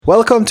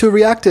Welcome to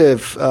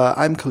Reactive.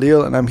 I'm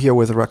Kahlil, and I'm here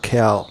with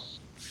Raquel.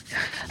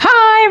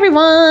 Hi,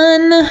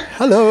 everyone.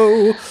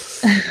 Hello.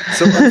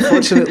 So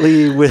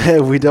unfortunately, we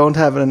don't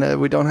have an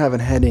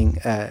Henning.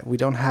 We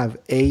don't have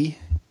a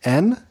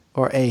N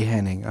or a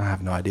Henning. I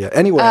have no idea.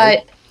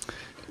 Anyway.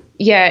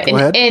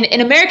 In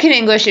American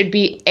English, it'd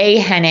be a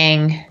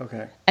Henning.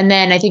 Okay. And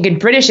then I think in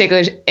British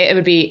English, it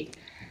would be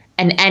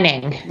an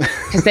Enning.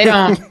 Because they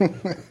don't...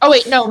 Oh,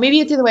 wait, no,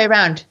 maybe it's the other way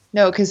around.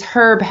 No, because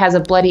Herb has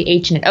a bloody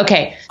H in it.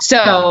 Okay,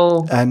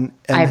 so... And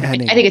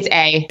Henning. I think it's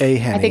A. A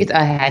Henning. I think it's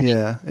a Henning.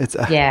 Yeah, it's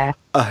a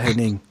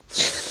Henning.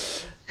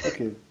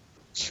 Okay.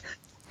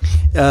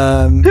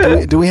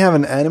 Do we have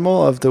an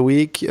animal of the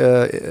week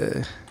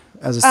as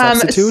a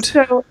substitute?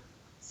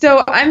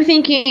 So I'm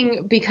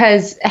thinking,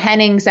 because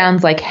Henning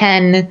sounds like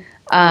hen,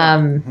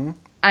 I'm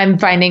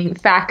finding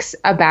facts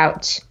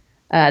about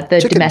the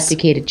Chickens.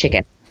 domesticated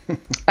chicken.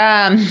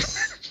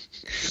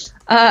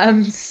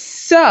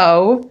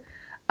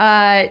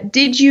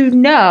 Did you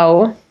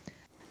know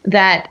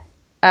that,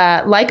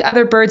 like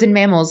other birds and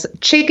mammals,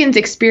 chickens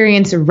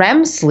experience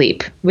REM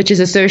sleep, which is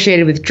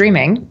associated with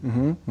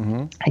dreaming?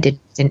 I didn't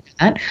know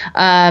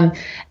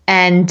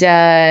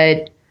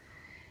that.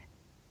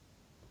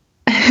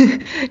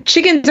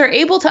 Chickens are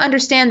able to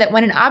understand that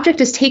when an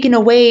object is taken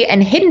away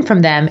and hidden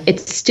from them, it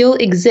still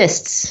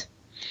exists.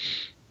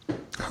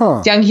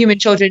 Huh. Young human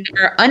children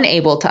are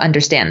unable to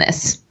understand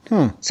this.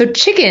 So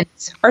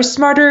chickens are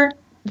smarter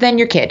than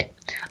your kid.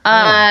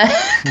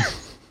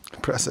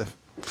 Impressive.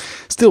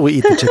 Still, we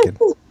eat the chicken.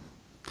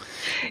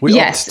 We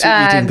opt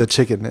to eating the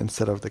chicken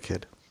instead of the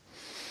kid.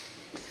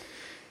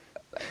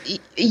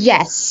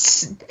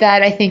 Yes,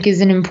 that I think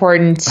is an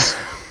important...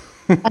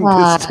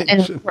 an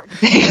important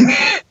thing.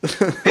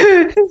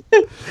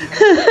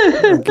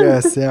 I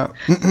guess, yeah.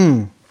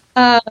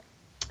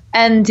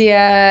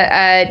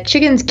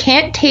 Chickens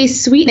can't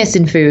taste sweetness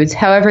in foods.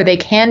 However, they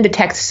can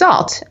detect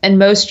salt, and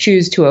most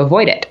choose to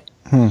avoid it.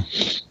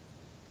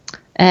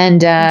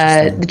 And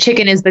the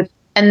chicken is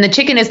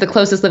the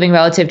closest living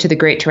relative to the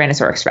great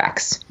Tyrannosaurus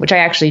Rex, which I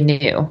actually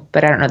knew,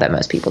 but I don't know that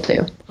most people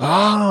do.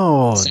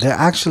 Oh, they're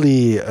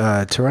actually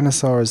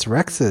Tyrannosaurus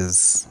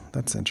Rexes.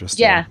 That's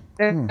interesting. Yeah,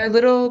 they're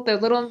little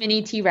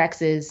mini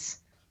T-Rexes,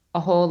 a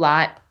whole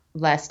lot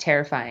less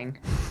terrifying.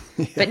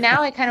 Yeah. But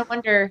now I kind of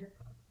wonder,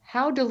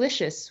 how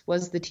delicious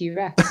was the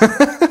T-Rex?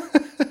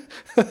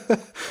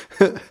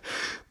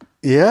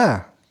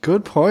 Yeah,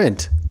 good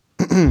point.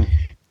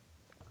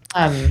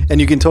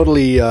 And you can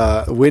totally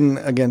win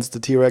against the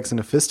T-Rex in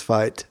a fist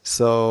fight,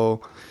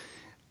 so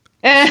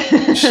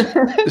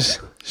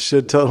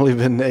should totally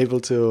been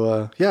able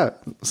to,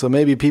 so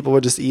maybe people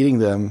were just eating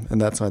them, and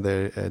that's why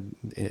they're,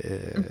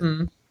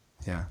 they're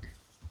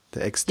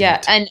extinct.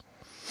 Yeah, and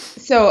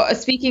so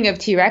speaking of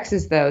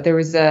T-Rexes, though, there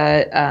was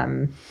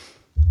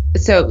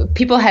so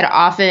people had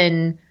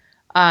often,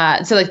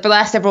 for the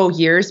last several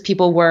years,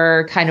 people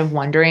were kind of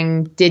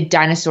wondering, did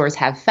dinosaurs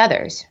have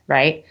feathers,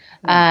 right?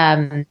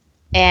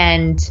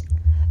 And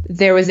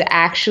there was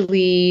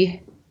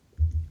actually,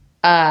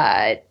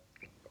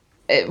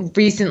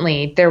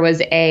 recently, there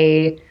was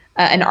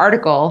an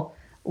article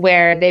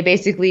where they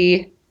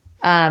basically,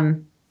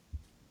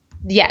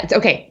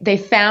 they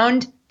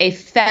found a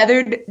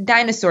feathered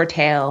dinosaur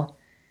tail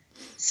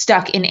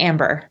stuck in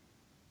amber.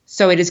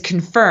 So it is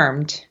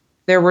confirmed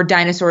there were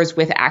dinosaurs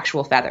with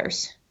actual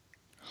feathers.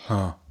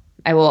 Huh.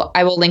 I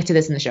will link to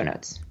this in the show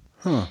notes.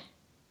 Huh.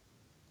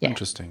 Yeah.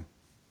 Interesting.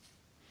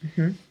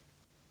 And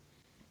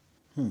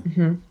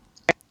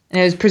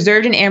it was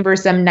preserved in amber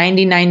some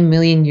 99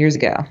 million years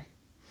ago.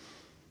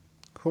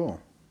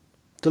 Cool.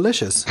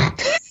 Delicious.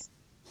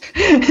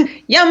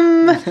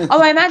 Yum!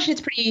 Although I imagine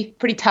it's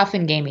pretty tough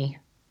and gamey.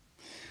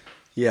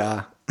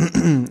 Yeah.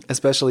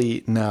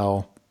 Especially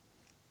now.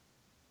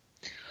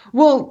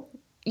 Well,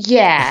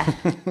 yeah.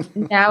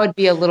 Now it'd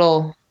be a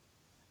little...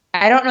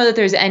 I don't know that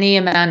there's any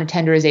amount of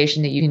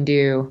tenderization that you can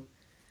do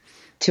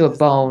to a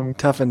bone.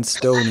 Tough and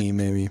stony,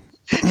 maybe.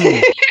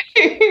 Okay.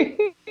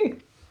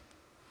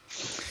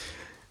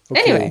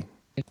 Anyway.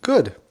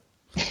 Good.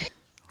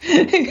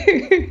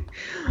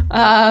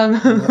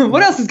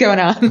 What else is going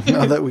on?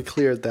 Now that we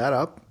cleared that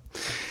up.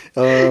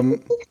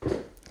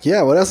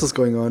 What else is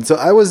going on? So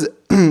I was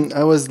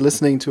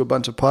listening to a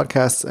bunch of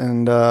podcasts,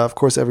 and of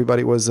course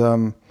everybody was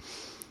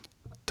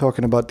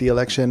talking about the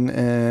election,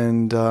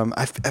 and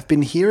I've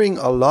been hearing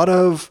a lot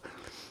of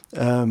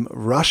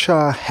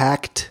Russia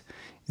hacked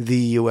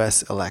the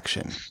US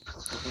election.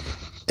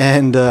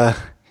 And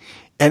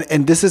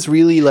this is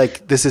really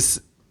this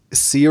is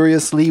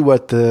seriously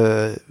what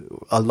a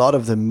lot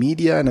of the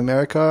media in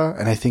America,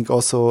 and I think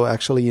also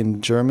actually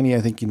in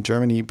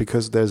Germany,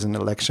 because there's an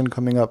election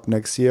coming up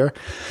next year,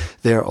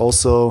 they're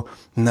also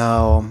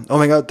now, oh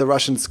my God, the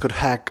Russians could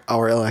hack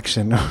our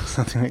election or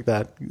something like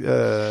that.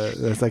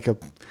 There's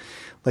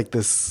like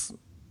this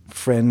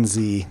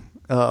frenzy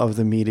of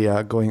the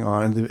media going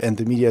on, and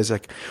the media is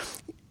a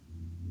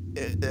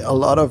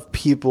lot of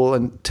people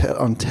on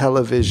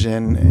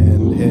television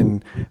and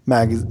in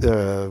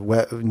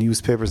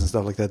newspapers and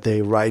stuff like that,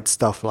 they write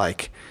stuff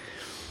like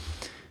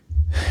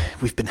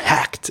we've been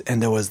hacked,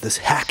 and there was this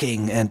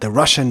hacking, and the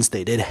Russians,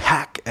 they did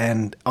hack,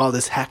 and all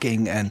this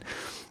hacking, and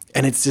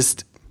it's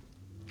just,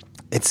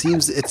 it's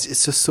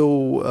just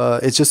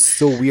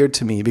so weird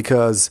to me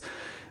because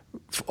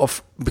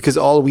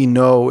all we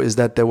know is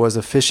that there was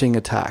a phishing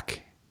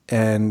attack,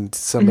 and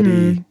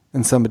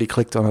somebody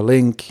clicked on a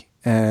link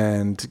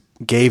and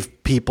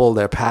gave people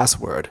their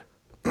password.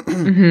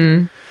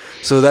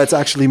 So that's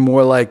actually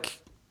more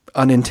like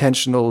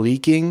unintentional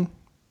leaking.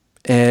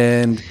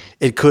 And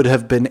it could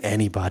have been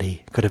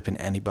anybody.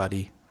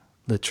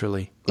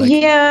 Literally. Like,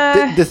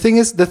 yeah. The thing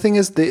is,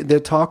 they're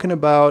talking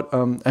about.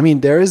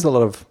 There is a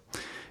lot of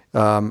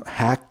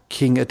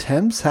hacking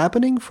attempts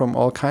happening from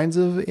all kinds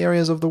of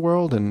areas of the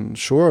world, and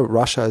sure,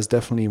 Russia is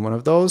definitely one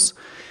of those,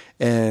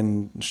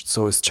 and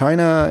so is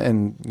China,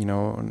 and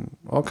and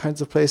all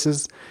kinds of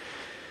places.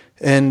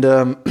 And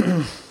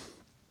the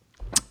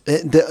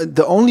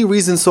only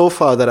reason so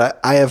far that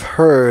I have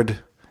heard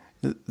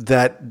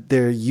that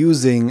they're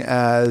using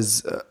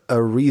as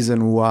a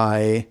reason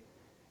why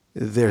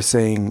they're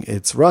saying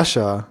it's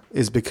Russia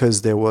is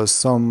because there was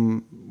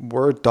some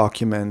Word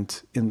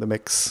document in the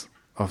mix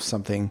of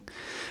something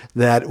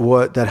that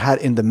had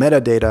in the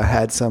metadata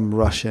had some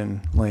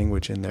Russian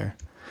language in there,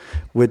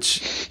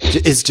 which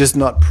is just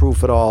not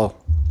proof at all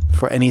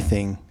for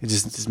anything. It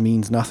just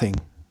means nothing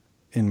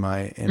in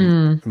my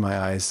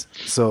eyes.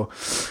 So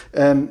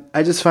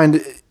I just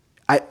find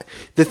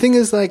the thing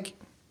is like.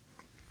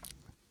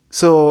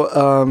 So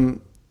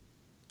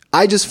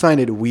I just find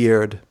it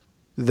weird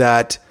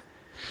that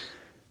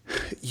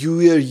it's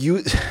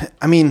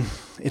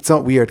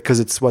not weird because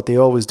it's what they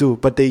always do,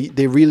 but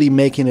they're really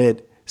making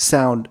it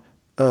sound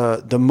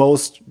the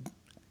most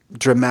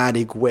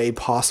dramatic way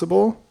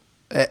possible,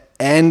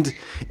 and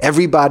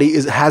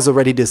everybody has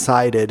already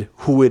decided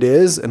who it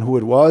is and who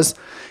it was,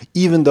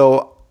 even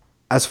though,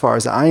 as far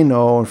as I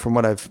know, and from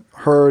what I've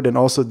heard, and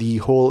also the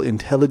whole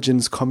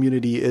intelligence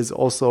community is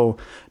also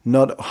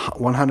not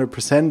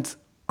 100%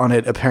 on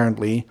it,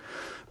 apparently.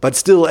 But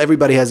still,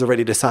 everybody has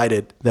already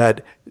decided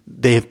that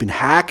they have been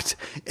hacked,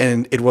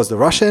 and it was the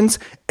Russians.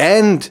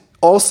 And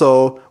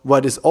also,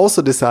 what is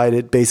also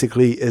decided,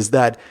 basically, is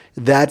that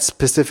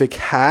specific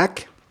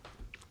hack,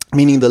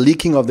 meaning the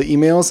leaking of the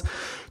emails,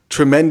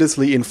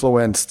 tremendously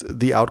influenced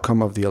the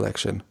outcome of the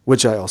election,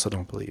 which I also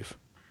don't believe.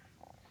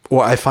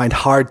 Or I find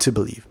hard to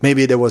believe.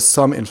 Maybe there was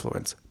some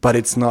influence, but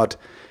it's not.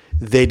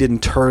 They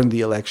didn't turn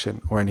the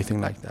election or anything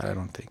like that. I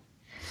don't think.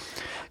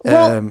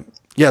 Well,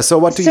 So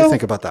what do you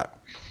think about that?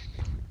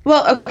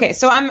 Well, okay.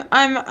 So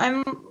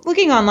I'm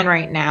looking online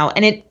right now,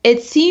 and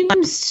it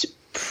seems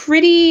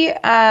pretty.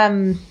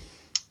 Yeah.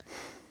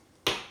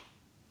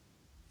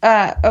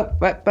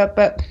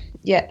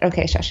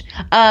 Okay. Shush.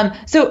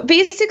 So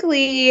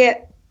basically,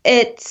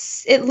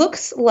 it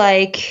looks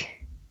like.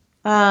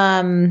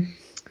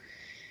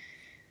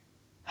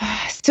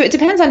 So it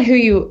depends on who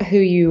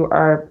you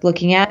are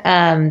looking at.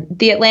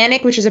 The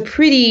Atlantic, which is a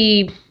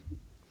pretty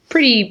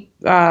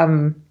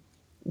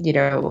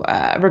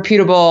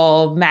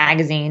reputable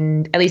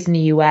magazine, at least in the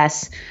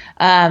U.S.,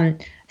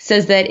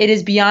 says that it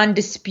is beyond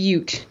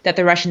dispute that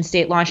the Russian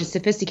state launched a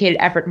sophisticated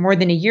effort more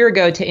than a year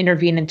ago to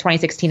intervene in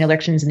 2016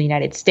 elections in the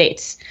United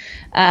States.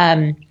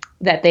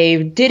 That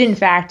they did, in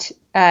fact,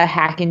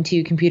 hack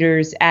into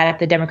computers at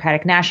the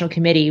Democratic National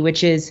Committee,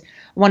 which is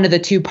one of the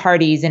two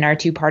parties in our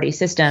two-party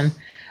system.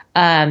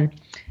 And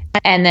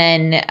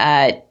then,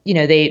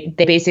 they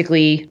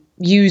basically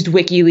used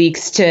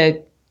WikiLeaks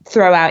to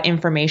throw out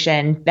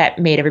information that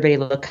made everybody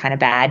look kind of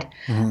bad.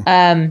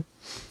 Mm-hmm.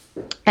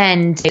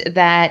 And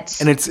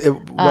it's,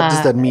 what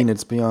does that mean?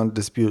 It's beyond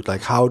dispute.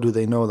 Like, how do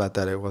they know that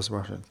it was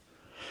Russian?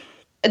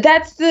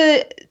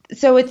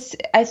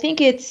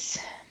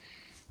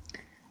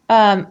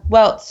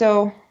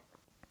 So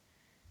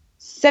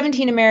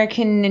 17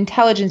 American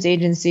intelligence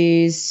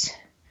agencies.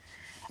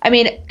 I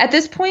mean, at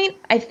this point,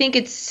 I think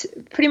it's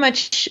pretty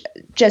much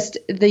just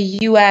the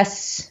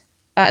U.S.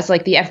 It's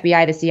like the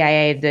FBI, the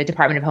CIA, the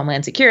Department of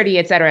Homeland Security,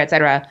 et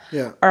cetera,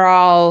 yeah. are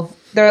all,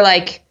 they're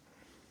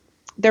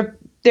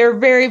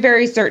very,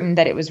 very certain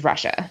that it was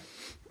Russia.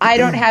 I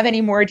don't have any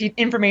more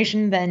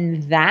information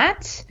than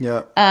that.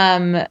 Yeah.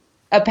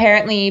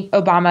 Apparently,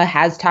 Obama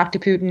has talked to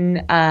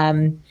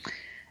Putin.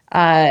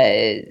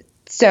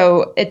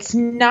 So it's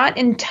not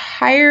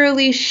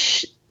entirely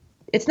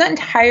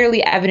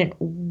evident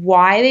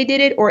why they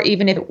did it, or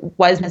even if it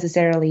was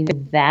necessarily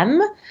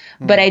them.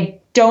 But I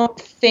don't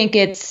think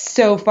it's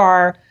so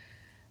far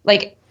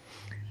like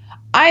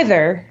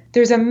either.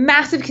 There's a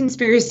massive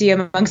conspiracy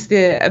amongst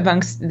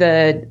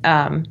the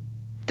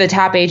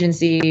top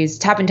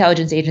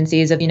intelligence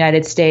agencies of the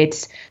United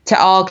States to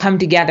all come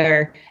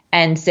together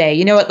and say,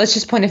 you know what, let's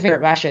just point a finger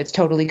at Russia. It's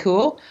totally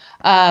cool.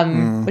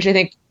 Which I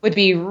think would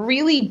be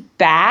really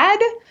bad.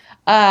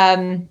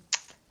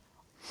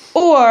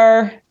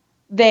 Or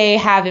they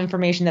have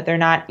information that they're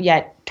not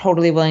yet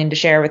totally willing to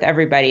share with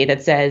everybody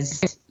that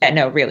says, yeah,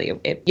 no, really,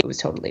 it was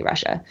totally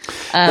Russia.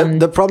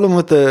 The problem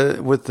with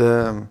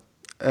the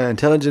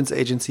intelligence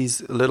agencies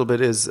a little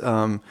bit is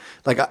I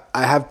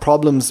have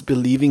problems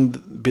believing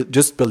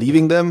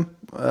them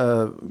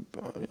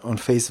on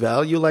face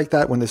value like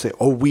that when they say,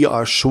 "Oh, we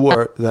are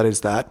sure that it's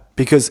that,"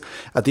 because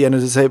at the end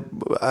of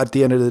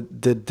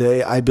the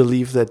day, I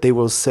believe that they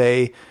will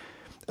say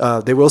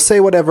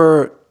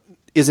whatever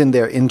is in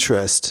their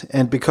interest,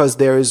 and because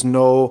there is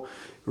no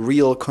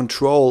real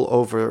control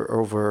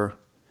over.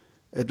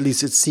 At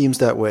least it seems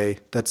that way.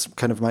 That's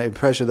kind of my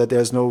impression, that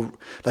there's no,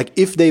 like,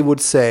 if they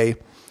would say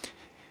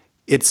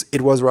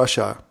it was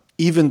Russia,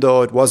 even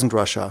though it wasn't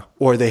Russia,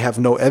 or they have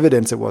no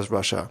evidence it was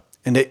Russia,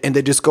 and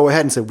they just go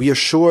ahead and say, we are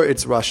sure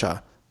it's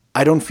Russia.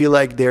 I don't feel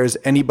like there's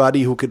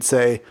anybody who could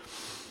say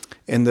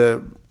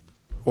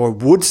or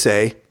would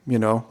say,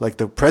 like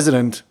the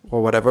president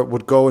or whatever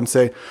would go and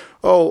say,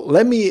 oh,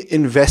 let me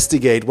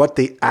investigate what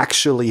they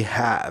actually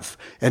have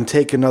and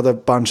take another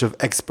bunch of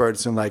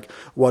experts and like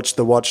watch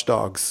the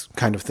watchdogs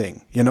kind of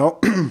thing,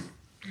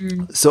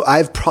 So I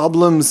have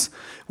problems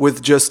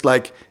with just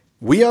like,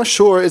 we are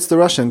sure it's the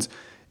Russians,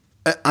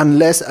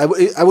 unless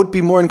I would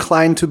be more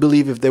inclined to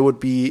believe if there would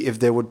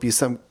be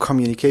some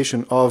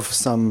communication of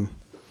some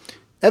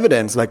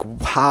evidence, like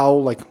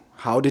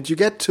how did you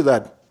get to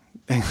that?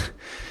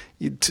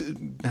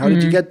 How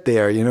did you get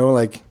there?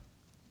 Like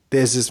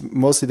there's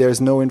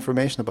no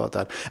information about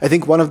that. I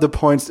think one of the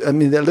points, a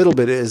little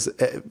bit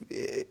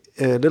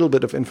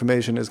of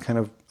information is kind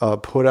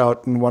of put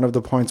out, and one of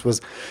the points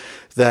was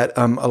that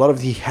a lot of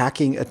the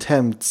hacking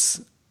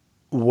attempts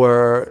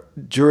were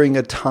during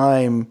a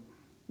time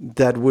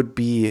that would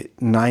be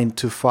 9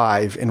 to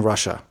 5 in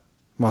Russia,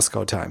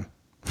 Moscow time,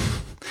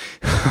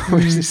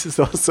 which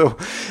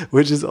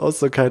is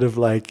also kind of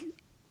like,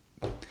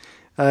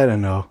 I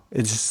don't know,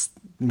 it just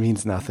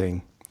means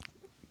nothing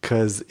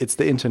because it's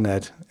the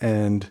internet,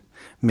 and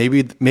maybe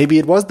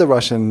it was the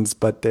Russians,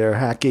 but they're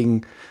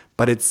hacking,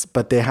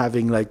 but they're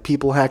having like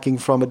people hacking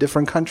from a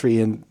different country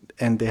and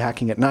they're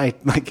hacking at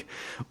night, like,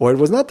 or it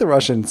was not the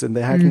Russians and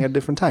they're hacking at a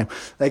different time,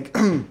 like.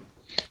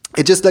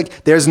 It just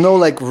like there's no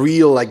like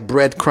real like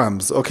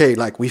breadcrumbs. Okay,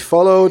 like we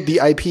followed the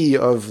IP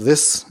of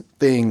this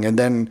thing and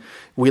then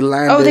we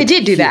landed. Oh, they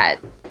did do that.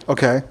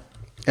 Okay,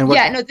 and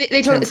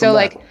they totally. So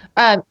like,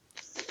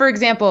 for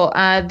example,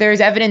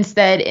 there's evidence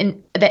that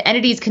the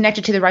entities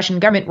connected to the Russian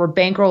government were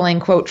bankrolling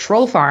quote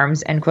troll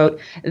farms end quote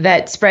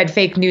that spread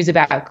fake news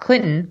about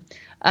Clinton.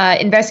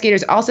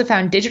 Investigators also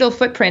found digital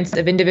footprints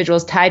of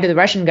individuals tied to the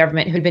Russian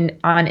government who'd been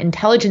on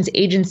intelligence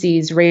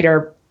agencies'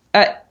 radar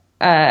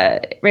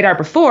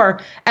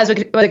before, as was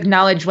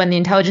acknowledged when the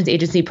intelligence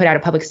agency put out a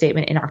public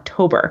statement in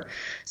October.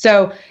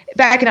 So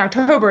back in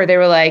October, they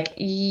were like,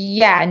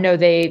 yeah, no,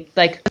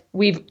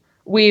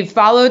 we've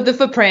followed the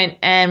footprint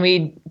and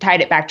we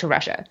tied it back to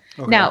Russia.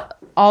 Okay. Now,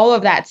 all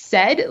of that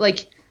said,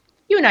 like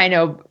you and I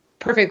know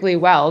perfectly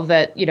well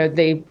that,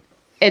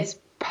 it's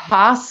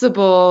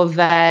possible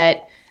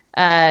that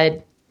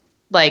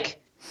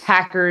like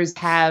hackers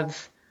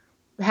have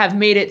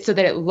made it so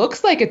that it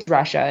looks like it's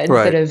Russia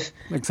instead of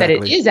that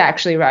it is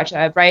actually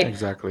Russia, right?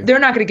 Exactly. They're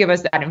not going to give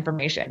us that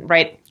information,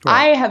 right?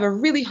 I have a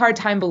really hard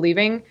time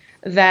believing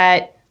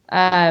that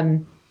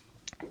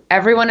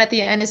everyone at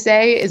the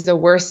NSA is the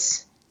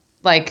worse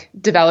like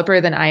developer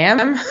than I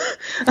am.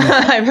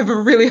 I have a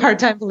really hard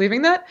time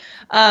believing that.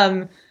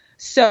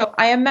 So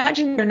I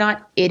imagine they're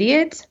not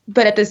idiots,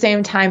 but at the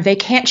same time, they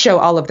can't show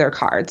all of their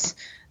cards.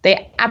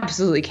 They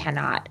absolutely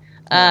cannot.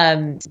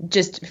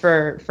 Just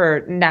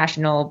for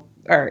national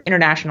or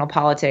international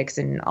politics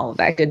and all of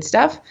that good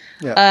stuff.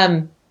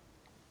 Yeah.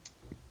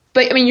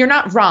 But I mean, you're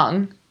not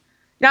wrong.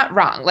 Not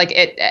wrong. Like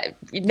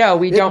no,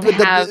 we don't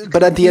have.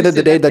 But at the end of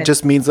the day, that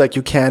just means like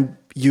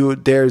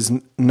there's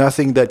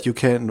nothing that you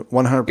can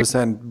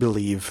 100%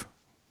 believe.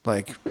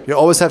 Like you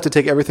always have to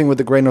take everything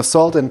with a grain of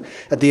salt, and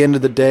at the end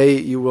of the day,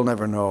 you will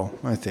never know.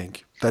 I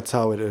think that's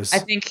how it is.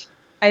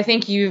 I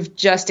think you've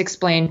just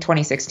explained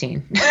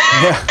 2016.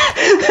 Yeah.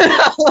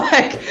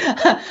 Like,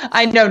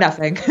 I know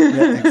nothing.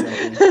 Yeah,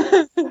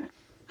 exactly.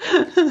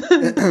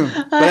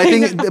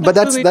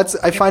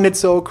 I find it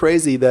so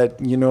crazy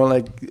that,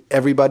 like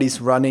everybody's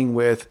running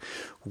with,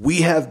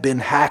 we have been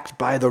hacked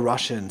by the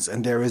Russians,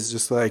 and there is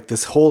just like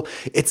this whole,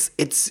 it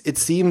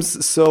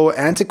seems so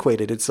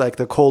antiquated. It's like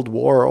the Cold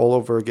War all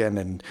over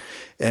again.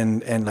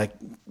 And like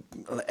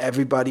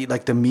everybody,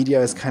 like the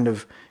media is kind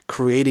of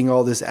creating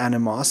all this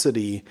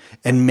animosity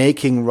and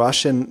making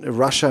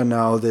Russia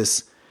now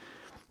this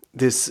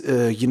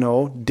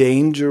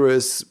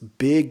dangerous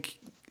big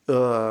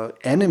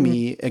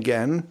enemy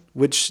again,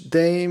 which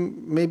they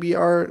maybe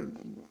aren't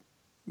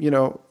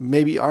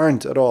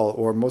at all,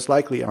 or most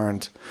likely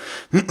aren't.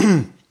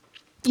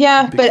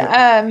 Yeah, but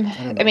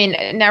I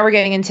mean, now we're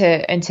getting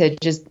into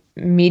just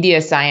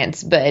media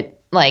science,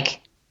 but like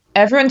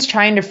everyone's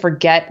trying to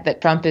forget that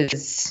Trump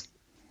has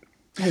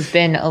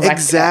been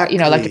elected,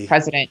 elected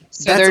president.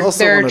 So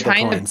they're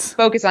trying to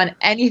focus on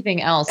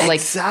anything else.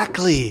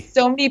 Exactly. Like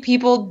so many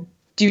people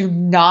do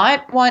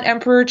not want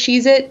Emperor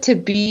Cheez-It to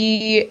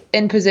be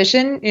in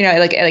position,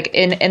 like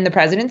in the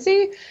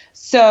presidency.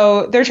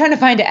 So they're trying to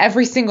find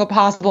every single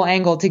possible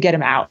angle to get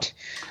him out.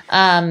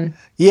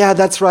 Yeah,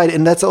 that's right.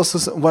 And that's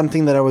also one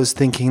thing that I was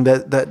thinking,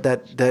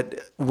 that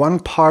one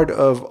part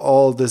of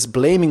all this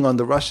blaming on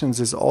the Russians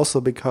is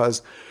also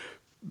because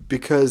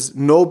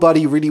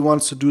nobody really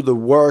wants to do the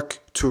work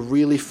to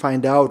really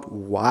find out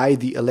why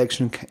the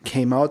election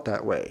came out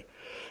that way.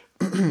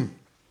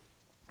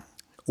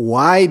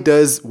 Why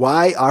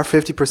are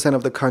 50%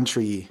 of the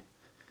country,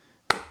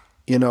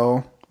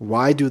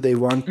 why do they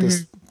want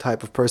this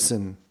type of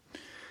person?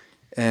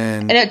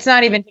 And it's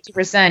not even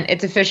 50%.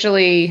 It's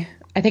officially,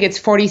 I think it's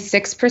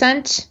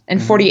 46% and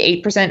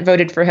 48%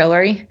 voted for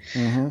Hillary.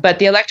 But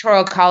the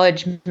Electoral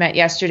College met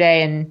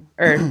yesterday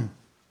or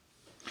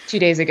 2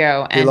 days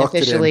ago and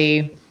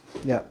officially,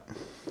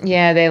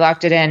 yeah, they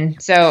locked it in.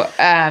 So,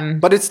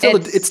 but it's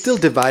still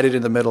divided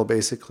in the middle,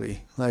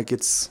 basically. Like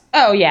it's.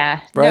 Oh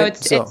yeah, right? No,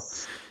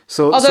 it's.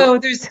 Although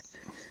there's.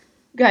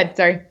 Go ahead.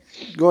 Sorry.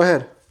 Go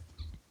ahead.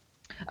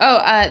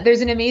 Oh,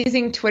 there's an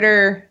amazing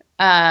Twitter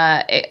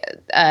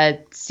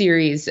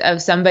series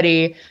of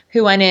somebody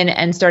who went in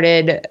and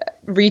started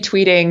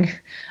retweeting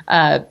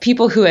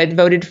people who had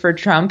voted for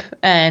Trump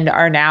and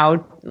are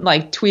now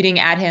like tweeting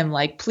at him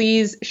like,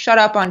 please shut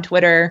up on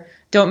Twitter.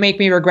 Don't make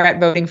me regret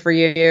voting for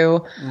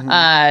you.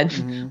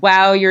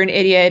 Wow, you're an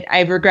idiot.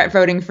 I regret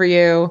voting for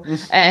you,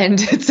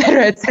 and et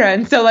cetera, et cetera.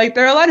 And so like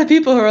there are a lot of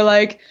people who are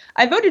like,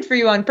 I voted for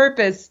you on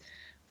purpose,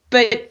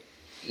 but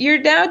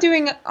you're now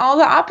doing all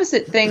the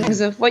opposite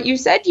things of what you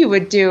said you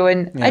would do,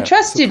 and I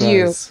trusted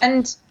you.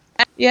 And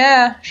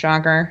yeah,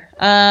 shocker.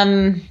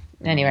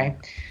 Anyway.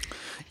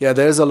 Yeah,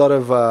 there's a lot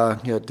of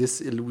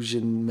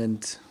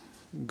disillusionment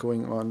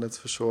going on, that's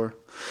for sure.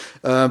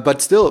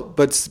 But still,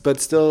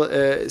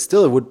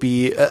 it would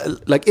be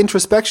like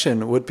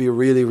introspection would be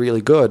really,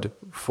 really good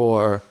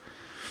for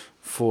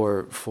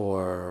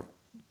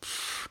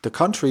the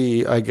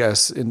country, I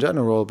guess, in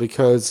general,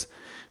 because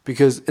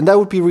and that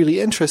would be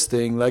really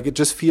interesting. Like it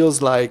just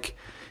feels like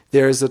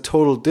there is a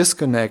total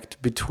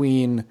disconnect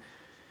between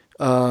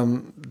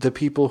the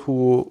people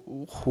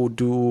who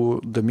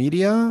do the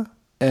media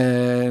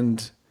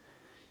and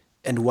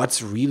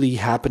what's really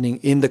happening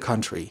in the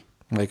country.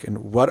 Like, and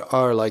what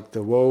are like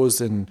the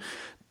woes and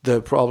the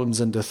problems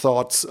and the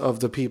thoughts of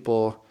the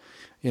people,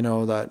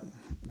 that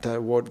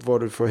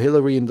voted for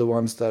Hillary, and the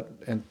ones that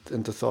and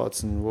the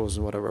thoughts and woes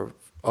and whatever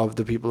of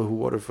the people who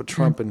voted for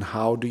Trump, and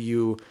how do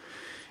you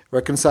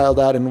reconcile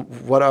that, and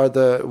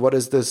what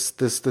is this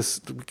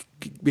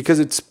because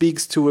it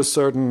speaks to a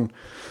certain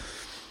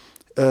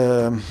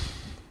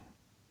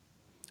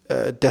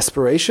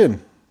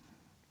desperation,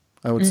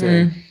 I would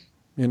say,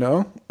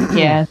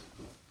 Yeah.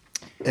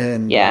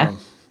 And yeah.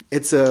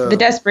 The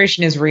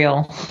desperation is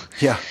real.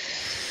 Yeah.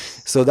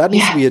 So that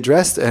needs to be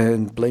addressed,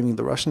 and blaming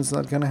the Russians is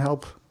not going to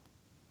help.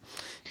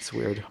 It's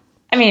weird.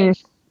 I mean,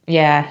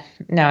 yeah.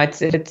 No,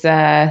 it's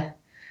I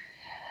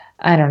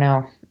don't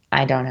know.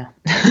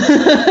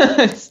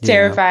 It's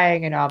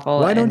terrifying and awful.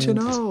 Why don't you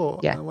know?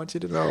 Yeah. I want you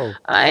to know.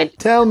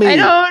 Tell me. I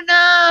don't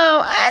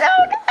know.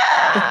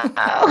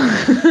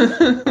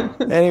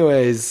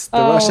 Anyways,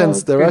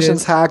 the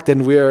Russians hacked,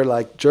 and we're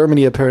like,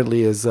 Germany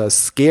apparently is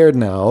scared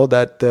now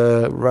that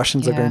the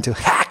Russians are going to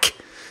hack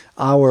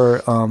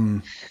our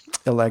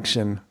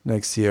election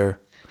next year.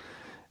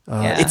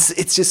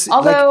 It's just,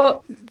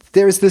 although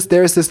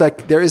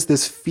like, there is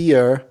this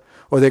fear,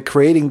 or they're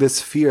creating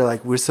this fear,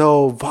 like we're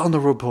so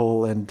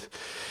vulnerable, and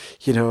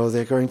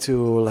they're going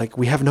to, like,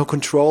 we have no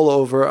control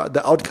over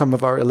the outcome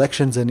of our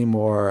elections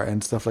anymore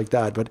and stuff like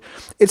that. But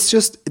it's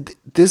just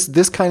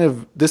this kind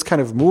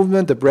of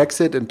movement, the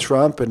Brexit and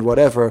Trump and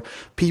whatever,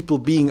 people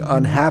being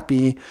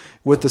unhappy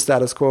with the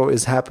status quo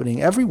is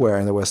happening everywhere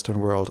in the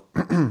Western world.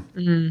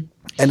 And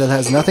it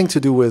has nothing to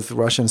do with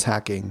Russians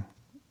hacking.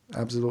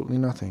 Absolutely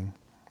nothing.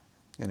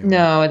 Anyway.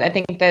 No, I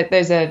think that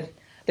there's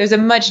a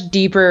much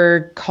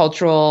deeper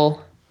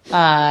cultural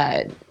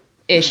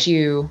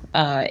issue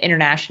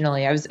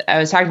internationally. I was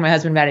talking to my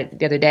husband about it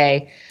the other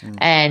day,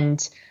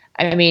 and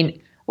I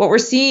mean, what we're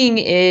seeing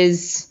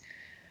is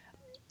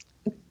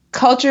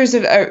cultures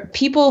of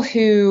people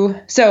who.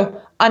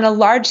 So on a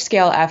large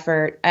scale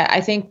effort,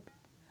 I think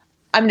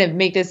I'm going to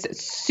make this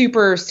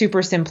super,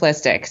 super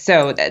simplistic.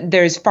 So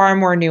there's far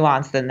more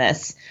nuance than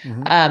this.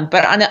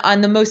 But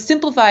on the most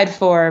simplified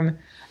form,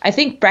 I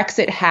think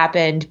Brexit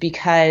happened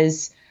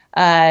because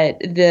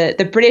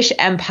the British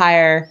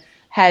Empire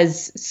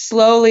has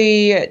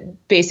slowly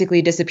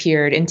basically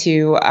disappeared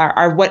into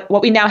our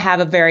what we now have,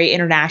 a very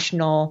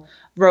international,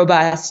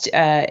 robust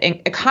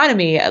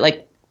economy,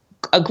 like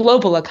a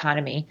global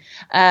economy.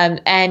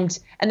 And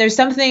there's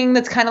something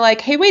that's kind of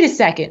like, hey, wait a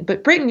second,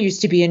 but Britain used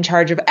to be in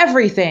charge of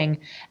everything,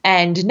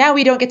 and now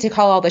we don't get to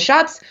call all the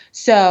shots.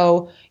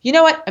 So you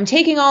know what? I'm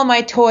taking all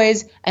my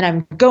toys and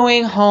I'm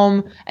going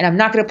home, and I'm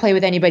not going to play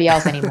with anybody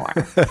else anymore.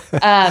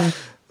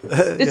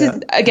 This Yeah, is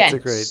that's a again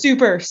great.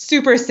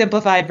 super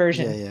simplified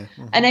version. Yeah,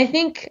 yeah. And I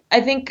think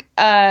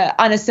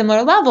on a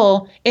similar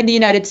level in the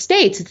United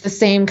States, it's the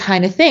same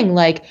kind of thing.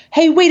 Like,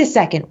 hey, wait a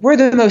second, we're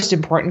the most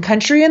important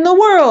country in the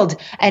world,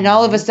 and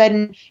all of a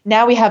sudden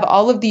now we have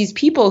all of these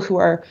people who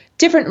are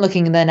different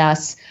looking than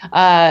us,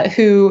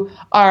 who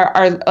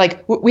are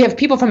like we have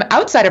people from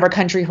outside of our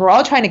country who are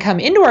all trying to come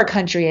into our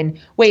country. And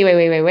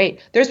wait,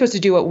 they're supposed to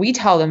do what we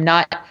tell them,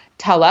 not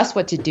tell us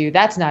what to do.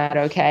 That's not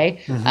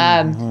okay.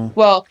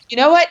 Well, you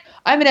know what?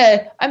 I'm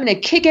gonna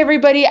kick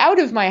everybody out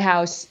of my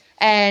house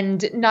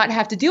and not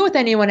have to deal with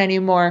anyone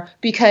anymore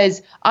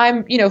because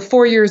I'm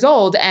 4 years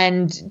old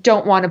and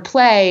don't want to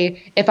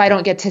play if I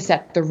don't get to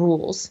set the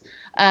rules.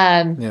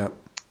 Yeah.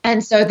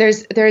 And so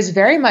there's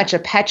very much a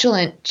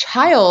petulant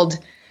child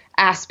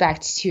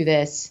aspect to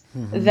this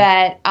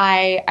that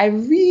I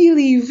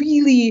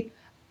really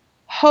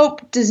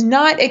hope does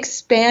not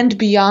expand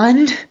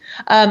beyond.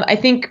 I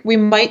think we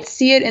might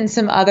see it in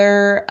some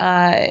other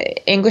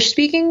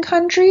English-speaking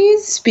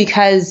countries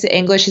because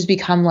English has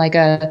become like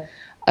a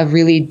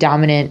really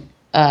dominant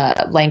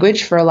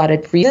language for a lot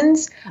of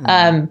reasons.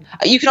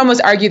 You can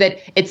almost argue that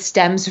it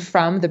stems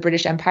from the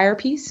British Empire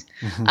piece.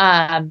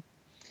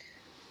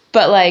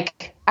 But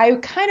like, I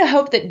kind of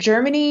hope that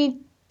Germany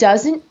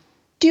doesn't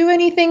do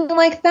anything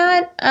like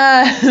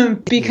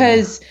that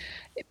because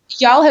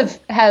y'all have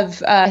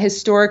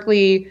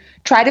historically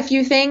tried a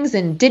few things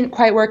and didn't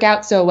quite work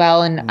out so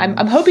well, and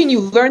I'm hoping you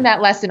learned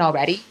that lesson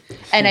already.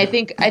 And I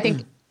think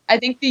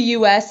the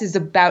U.S. is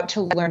about to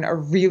learn a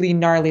really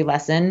gnarly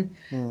lesson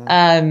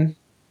that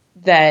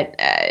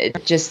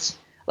just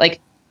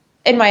like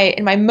in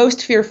my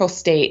most fearful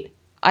state,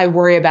 I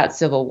worry about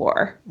civil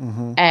war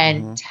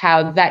and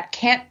how that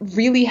can't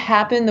really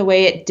happen the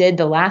way it did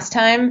the last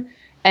time.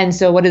 And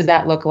so, what does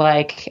that look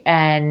like?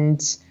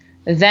 And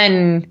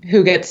then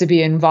who gets to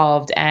be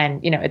involved,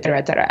 and et cetera,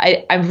 et cetera.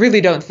 I really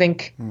don't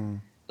think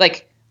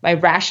like my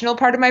rational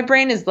part of my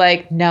brain is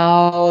like,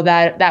 no,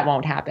 that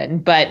won't happen.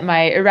 But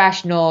my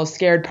irrational,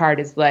 scared part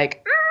is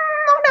like,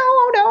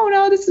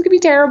 no, this is gonna be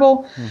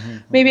terrible.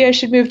 Maybe I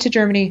should move to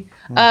Germany.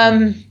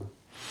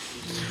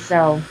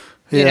 So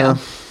Yeah.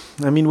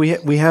 I mean, we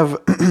have we have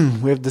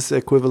this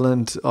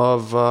equivalent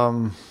of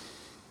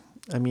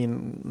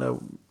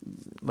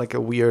like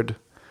a weird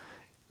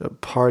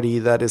party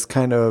that is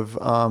kind of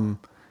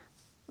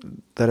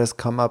that has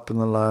come up in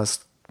the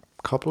last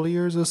couple of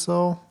years or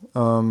so.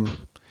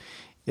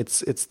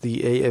 It's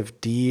the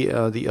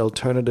AfD, the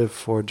Alternative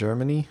for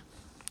Germany,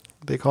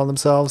 they call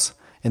themselves,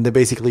 and they're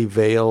basically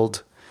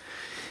veiled.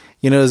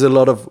 There's a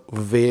lot of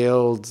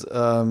veiled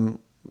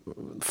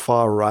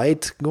far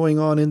right going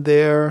on in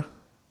there,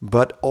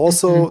 but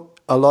also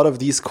a lot of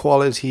these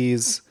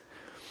qualities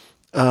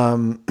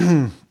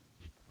that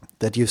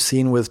you've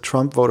seen with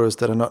Trump voters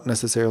that are not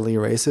necessarily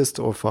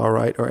racist or far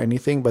right or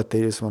anything, but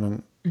they just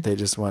want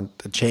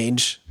a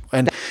change.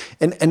 And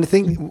I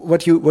think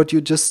what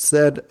you just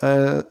said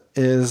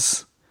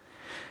is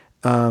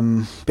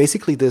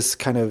basically this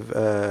kind of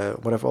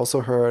what I've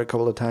also heard a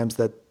couple of times,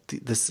 that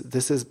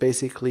this is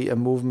basically a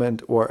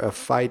movement or a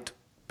fight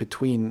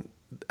between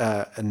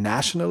a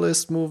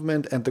nationalist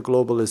movement and the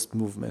globalist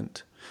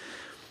movement.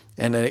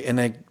 And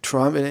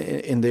Trump,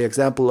 in the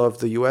example of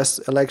the U.S.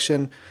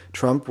 election,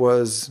 Trump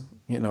was,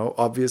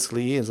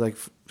 obviously is like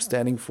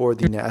standing for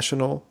the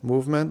national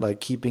movement,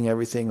 like keeping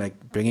everything, like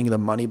bringing the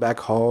money back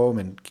home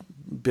and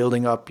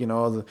building up,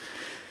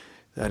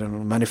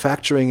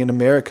 manufacturing in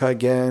America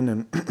again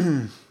and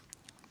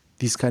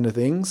these kind of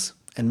things,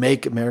 and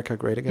make America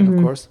great again,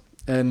 of course.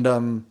 And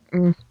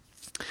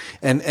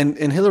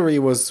and Hillary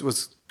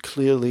was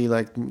clearly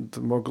like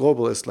the more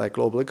globalist, like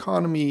global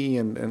economy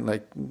and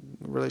like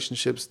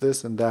relationships,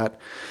 this and that,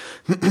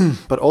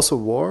 but also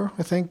war.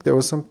 I think there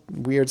was some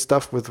weird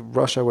stuff with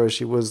Russia where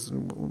she was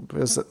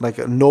like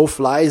a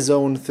no-fly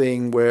zone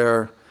thing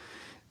where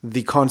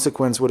the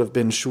consequence would have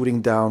been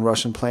shooting down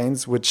Russian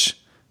planes, which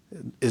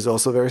is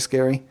also very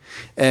scary.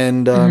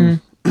 And so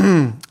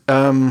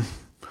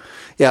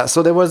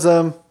there was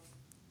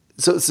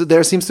so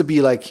there seems to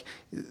be like,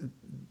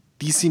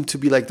 these seem to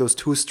be like those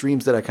two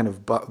streams that are kind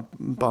of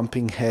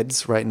bumping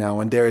heads right now.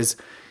 And there is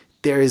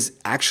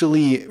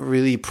actually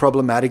really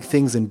problematic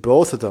things in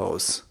both of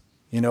those.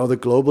 The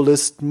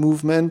globalist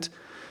movement,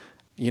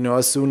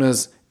 as soon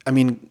as,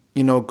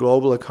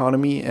 global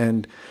economy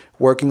and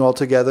working all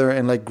together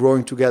and like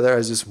growing together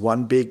as just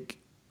one big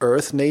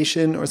earth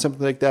nation or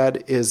something like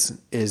that is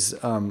there's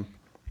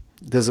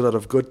a lot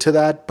of good to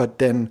that. But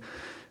then,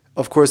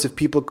 of course, if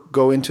people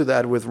go into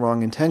that with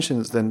wrong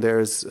intentions, then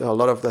there's a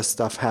lot of the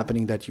stuff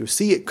happening that you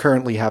see it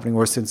currently happening,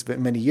 or since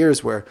many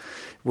years, where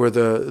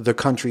the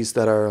countries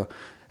that are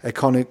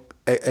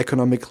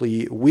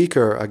economically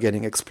weaker are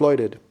getting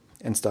exploited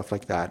and stuff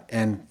like that,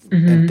 and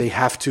they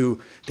have to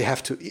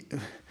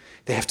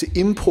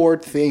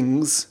import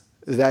things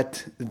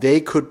that they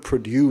could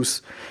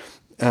produce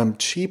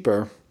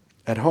cheaper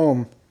at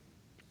home,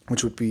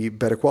 which would be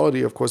better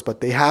quality, of course,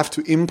 but they have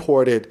to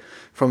import it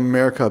from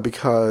America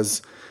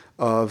because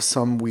of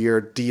some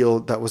weird deal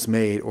that was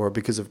made, or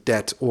because of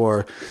debt,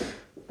 or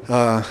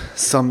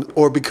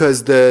or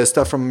because the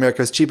stuff from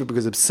America is cheaper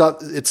because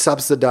it's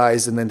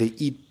subsidized, and then they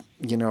eat,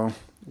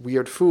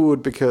 weird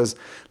food because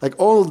like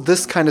all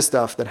this kind of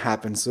stuff that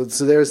happens. So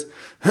there's,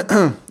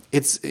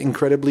 it's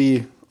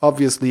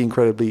obviously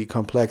incredibly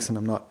complex, and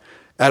I'm not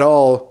at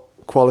all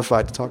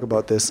qualified to talk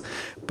about this,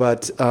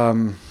 but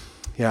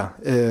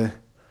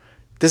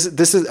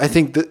this is, I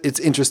think that it's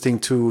interesting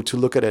to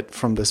look at it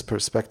from this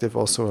perspective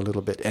also a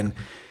little bit. And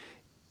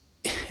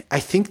I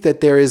think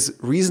that there is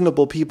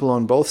reasonable people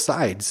on both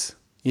sides.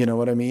 You know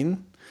what I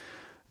mean?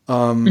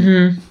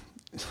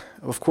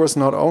 Of course,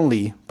 not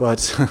only,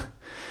 but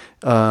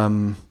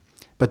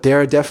there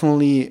are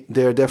definitely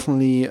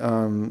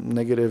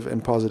negative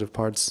and positive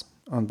parts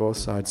on both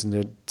sides,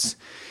 and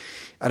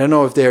I don't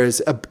know if there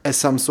is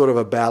some sort of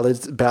a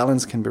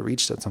balance can be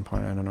reached at some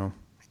point. I don't know.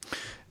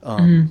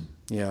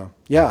 Yeah.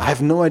 I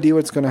have no idea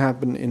what's going to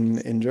happen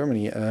in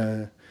Germany.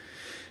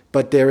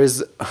 But there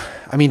is,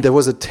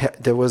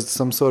 there was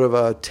some sort of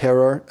a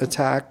terror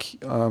attack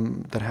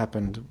that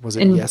happened. Was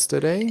it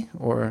yesterday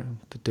or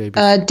the day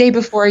before? Day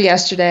before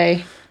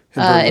yesterday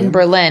in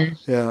Berlin.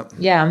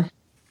 Yeah.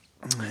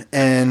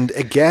 And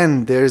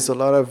again, there's a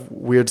lot of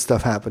weird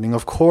stuff happening.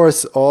 Of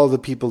course, all the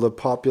people, the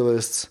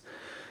populists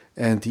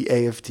and the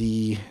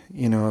AfD,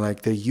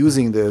 they're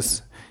using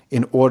this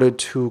in order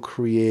to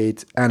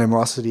create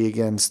animosity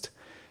against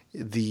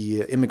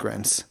the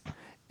immigrants.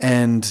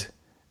 But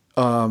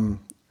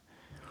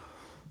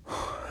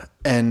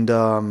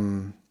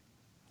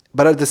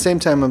at the same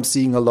time, I'm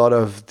seeing a lot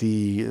of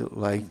the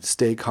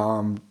stay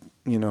calm,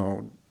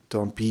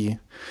 don't be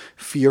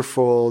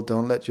fearful,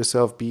 don't let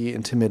yourself be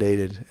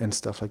intimidated and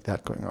stuff like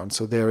that going on.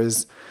 So there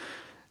is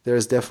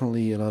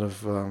definitely a lot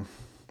of,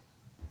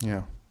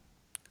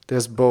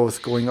 there's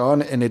both going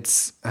on, and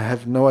I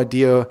have no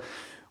idea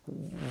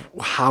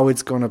how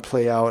it's going to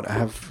play out.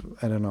 I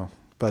don't know.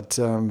 But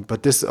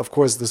this, of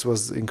course, this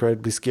was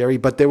incredibly scary.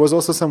 But there was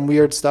also some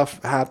weird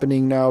stuff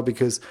happening now,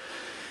 because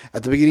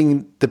at the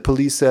beginning, the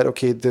police said,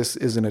 okay, this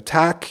is an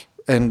attack.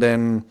 And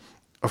then,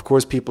 of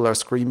course, people are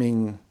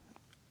screaming,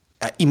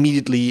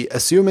 immediately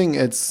assuming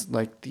it's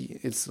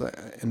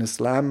an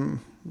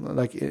Islam,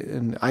 like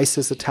an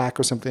ISIS attack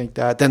or something like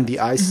that. Then the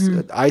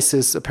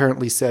ISIS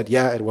apparently said,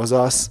 yeah, it was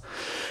us,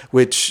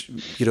 which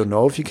you don't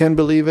know if you can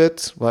believe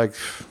it.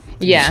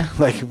 Yeah.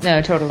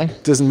 No, totally.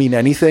 Doesn't mean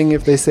anything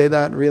if they say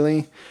that,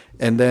 really.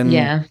 And then,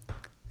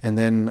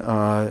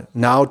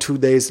 now 2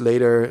 days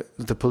later,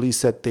 the police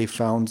said they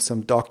found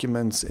some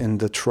documents in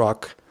the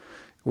truck,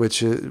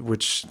 which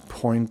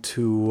point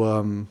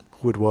to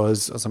who it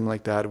was or something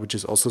like that, which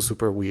is also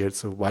super weird.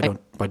 So why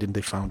didn't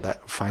they find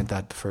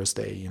that the first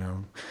day?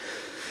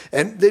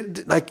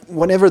 And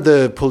whenever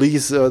the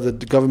police or the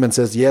government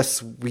says,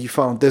 yes, we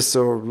found this,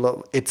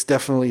 or it's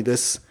definitely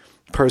this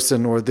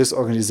person or this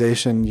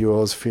organization, you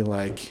always feel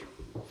like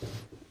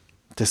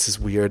this is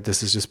weird.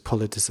 This is just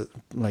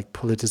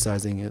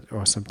politicizing it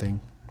or something.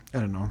 I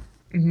don't know.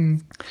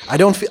 I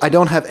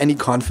don't have any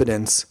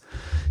confidence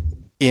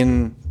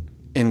in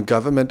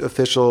government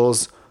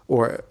officials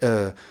or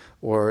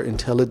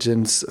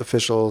intelligence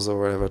officials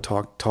or whatever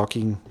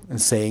talking and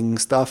saying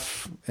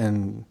stuff,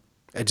 and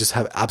I just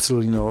have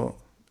absolutely no.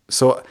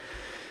 So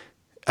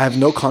I have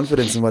no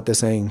confidence in what they're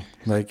saying.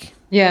 I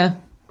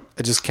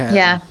just can't.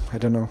 Yeah. I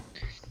don't know.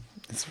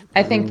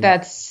 I think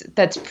that's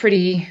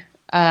pretty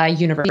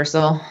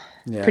universal.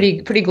 Yeah.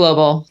 Pretty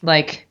global.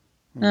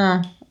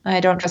 No, I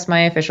don't trust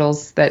my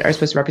officials that are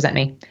supposed to represent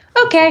me.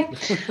 Okay.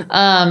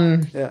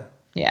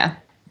 Yeah.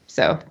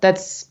 So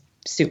that's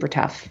super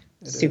tough.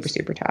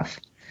 Super tough.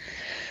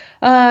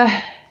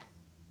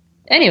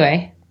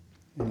 Anyway,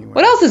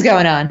 what else is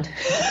going on?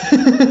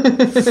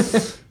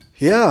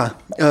 Yeah.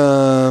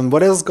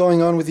 What else is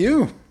going on with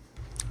you?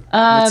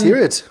 Let's hear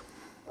it.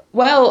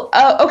 Well,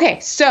 okay.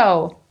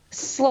 So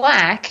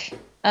Slack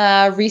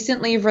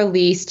recently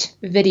released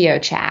video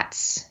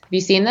chats. Have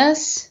you seen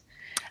this?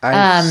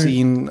 I've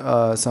seen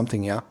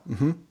something, yeah.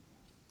 Mm-hmm.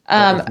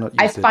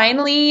 I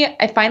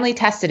finally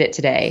tested it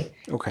today,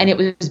 and it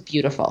was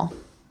beautiful.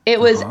 It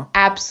was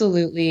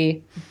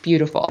absolutely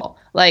beautiful.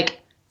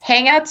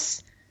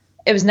 Hangouts,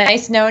 it was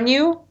nice knowing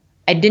you.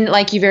 I didn't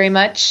like you very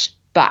much.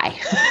 Bye.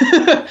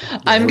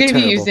 I'm going to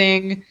be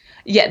using.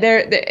 Yeah,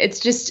 it's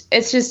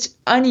just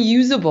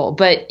unusable,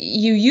 but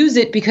you use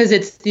it because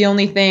it's the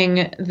only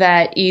thing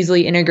that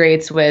easily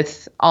integrates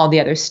with all the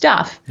other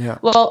stuff. Yeah.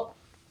 Well,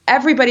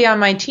 everybody on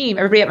my team,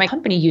 everybody at my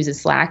company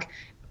uses Slack.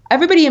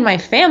 Everybody in my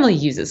family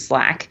uses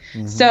Slack.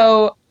 Mm-hmm.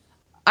 So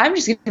I'm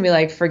just going to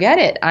be forget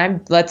it.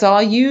 Let's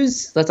all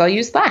use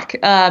Slack.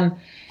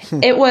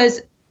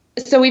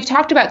 So we've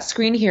talked about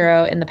Screen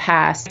Hero in the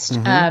past.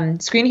 Mm-hmm.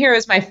 Screen Hero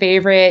is my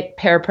favorite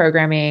pair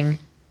programming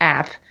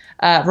app.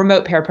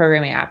 Remote pair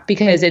programming app,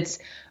 because it's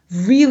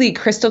really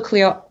crystal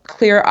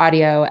clear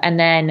audio, and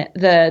then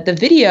the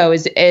video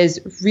is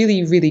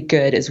really, really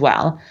good as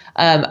well.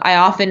 I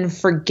often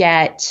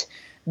forget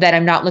that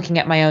I'm not looking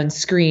at my own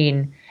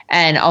screen,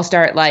 and I'll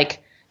start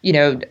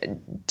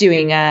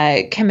doing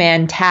a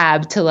command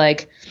tab to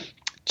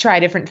try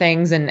different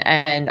things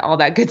and all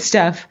that good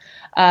stuff.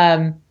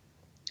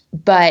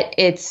 but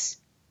it's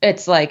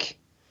like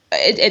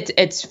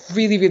it's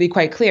really, really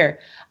quite clear.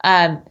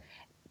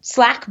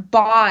 Slack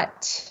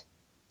bought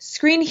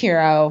Screen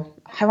Hero,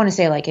 I want to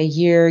say like a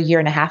year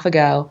and a half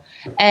ago,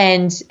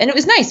 and it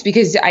was nice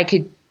because I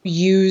could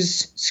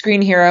use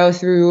Screen Hero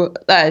through.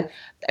 I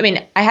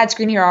had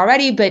Screen Hero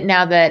already, but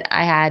now that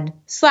I had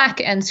Slack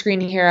and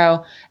Screen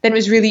Hero, then it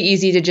was really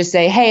easy to just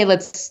say, "Hey,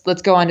 let's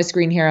go on to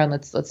Screen Hero and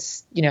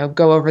let's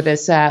go over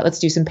this. Let's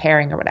do some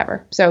pairing or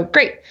whatever." So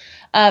great.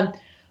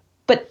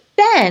 But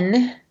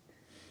then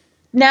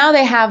now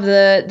they have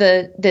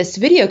this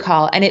video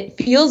call, and it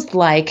feels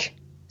like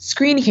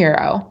Screen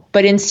Hero,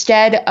 but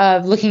instead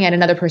of looking at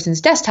another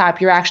person's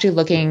desktop, you're actually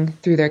looking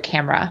through their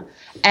camera,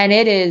 and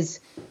it is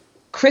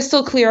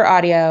crystal clear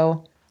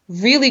audio,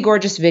 really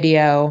gorgeous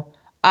video.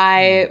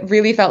 I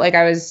really felt like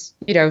I was,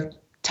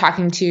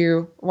 talking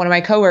to one of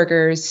my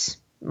coworkers,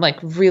 like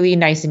really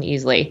nice and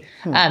easily.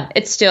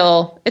 It's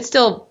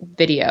still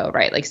video,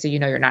 right? Like, so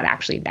you're not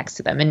actually next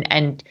to them,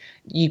 and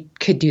you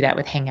could do that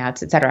with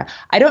Hangouts, etc.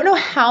 I don't know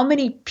how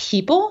many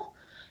people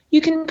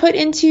you can put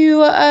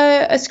into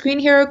a Screen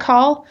Hero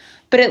call,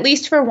 but at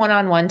least for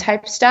one-on-one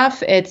type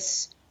stuff,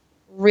 it's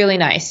really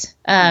nice.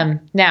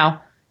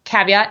 Now,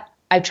 caveat,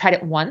 I've tried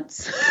it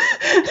once.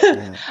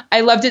 Yeah.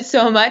 I loved it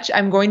so much.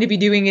 I'm going to be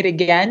doing it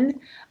again.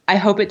 I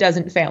hope it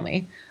doesn't fail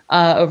me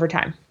over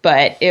time,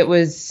 but it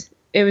was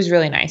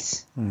really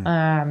nice.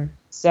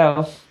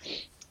 So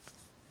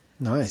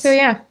nice. So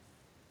yeah,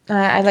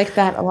 I like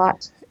that a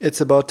lot.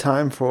 It's about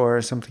time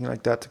for something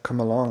like that to come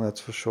along.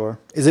 That's for sure.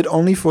 Is it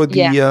only for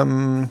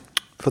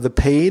the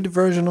paid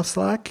version of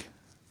Slack?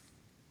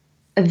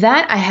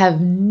 That I have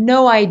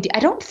no idea.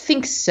 I don't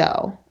think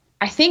so.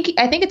 I think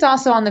it's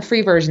also on the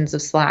free versions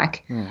of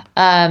Slack.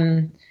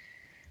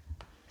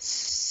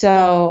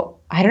 So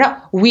I don't know.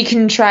 We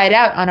can try it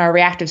out on our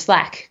reactive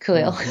Slack,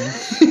 Kahlil.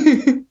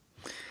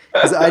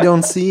 Because I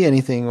don't see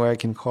anything where I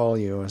can call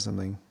you or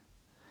something.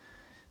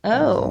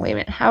 Oh, wait a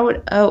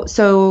minute.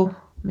 So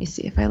let me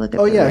see if I look at.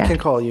 Oh yeah, I can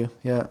call you.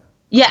 Yeah.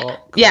 Yeah.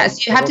 Yeah.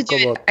 So you have to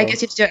do it. I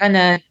guess you have to do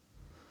it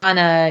on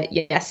a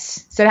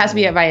yes. So it has to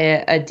be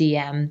via a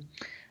DM.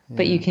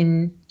 But you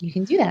can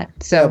do that.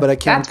 So yeah, but I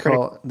can't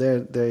call.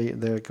 There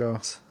it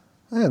goes.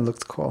 It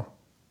looks cool.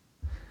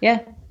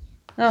 Yeah.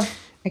 Oh,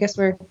 I guess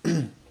we're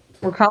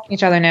calling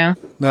each other now.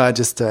 No, I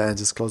just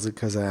close it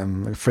because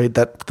I'm afraid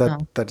that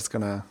it's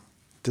gonna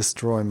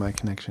destroy my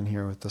connection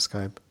here with the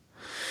Skype.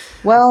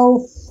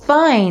 Well,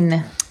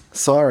 fine.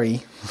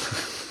 Sorry.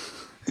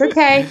 It's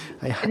okay.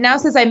 It now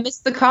says I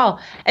missed the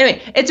call.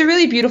 Anyway, it's a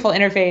really beautiful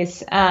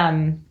interface.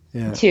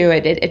 Too.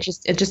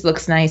 It just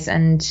looks nice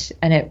and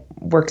it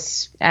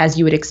works as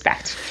you would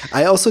expect.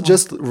 I also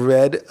just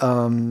read.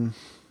 I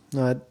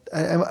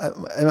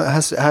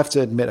have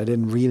to admit I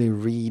didn't really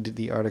read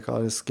the article.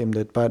 I just skimmed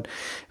it, but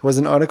it was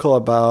an article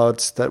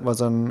that was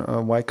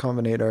on Y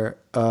Combinator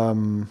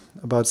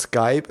about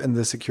Skype and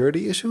the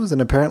security issues.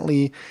 And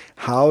apparently,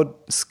 how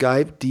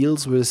Skype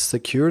deals with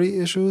security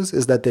issues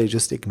is that they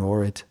just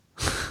ignore it.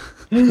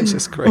 Which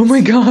is crazy. Oh my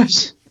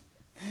gosh.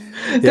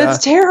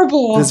 That's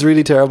terrible. It's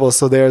really terrible.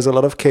 So there's a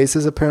lot of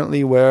cases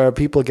apparently where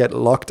people get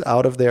locked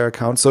out of their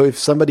account. So if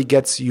somebody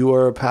gets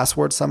your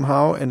password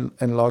somehow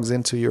and logs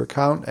into your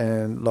account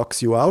and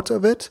locks you out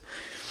of it,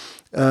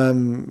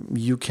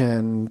 you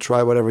can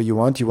try whatever you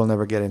want. You will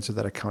never get into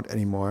that account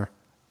anymore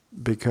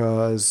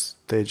because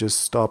they just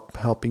stop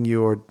helping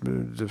you or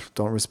just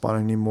don't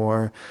respond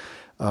anymore.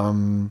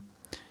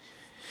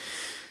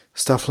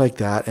 Stuff like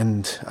that.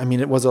 And I mean,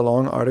 it was a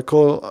long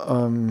article.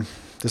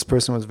 This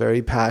person was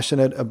very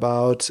passionate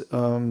about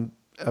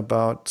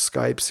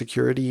Skype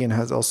security and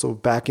has also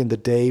back in the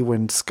day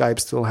when Skype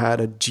still had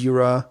a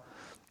Jira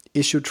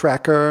issue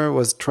tracker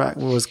was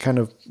kind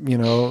of,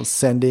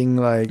 sending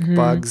like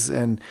bugs.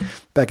 And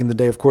back in the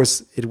day, of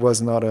course, it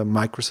was not a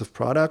Microsoft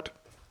product.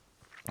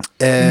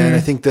 And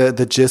I think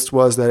the gist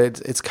was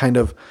that it's kind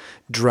of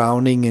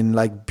drowning in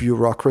like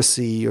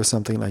bureaucracy or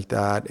something like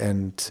that.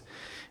 And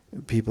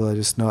people are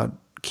just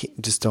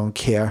don't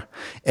care.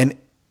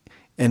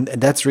 And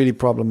that's really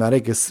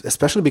problematic,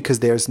 especially because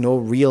there's no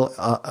real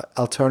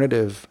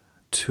alternative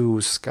to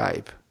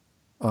Skype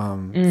I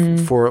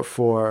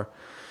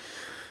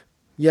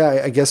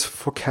guess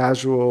for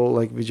casual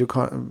like video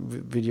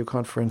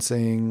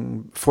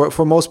conferencing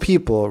for most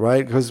people,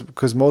 right?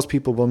 Because most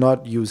people will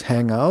not use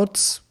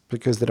Hangouts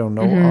because they don't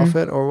know of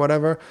it or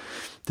whatever.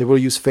 They will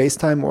use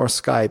FaceTime or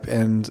Skype,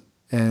 and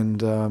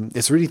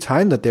it's really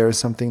time that there is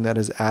something that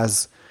is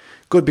as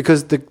good,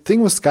 because the thing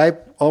with Skype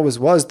always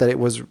was that it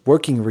was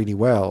working really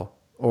well,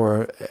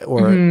 or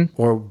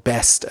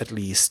best at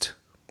least.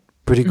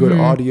 Pretty good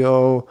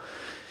audio,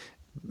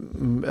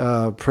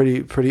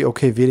 pretty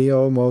okay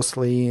video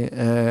mostly,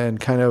 and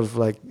kind of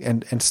like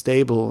and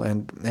stable,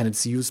 and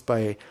it's used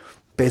by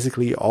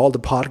basically all the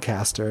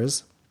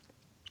podcasters.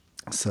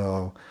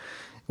 So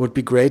it would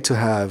be great to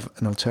have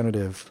an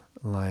alternative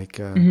like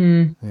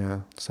something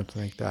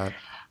like that.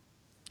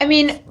 I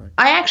mean,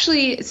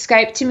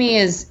 Skype to me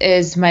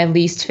is my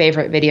least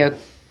favorite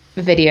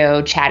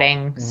video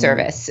chatting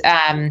service.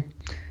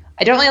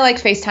 I don't really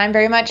like FaceTime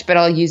very much, but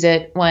I'll use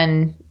it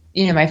when,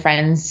 my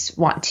friends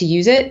want to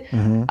use it.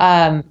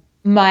 So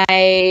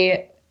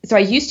I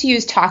used to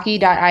use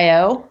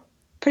Talkie.io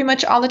pretty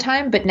much all the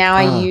time, but now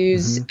I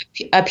use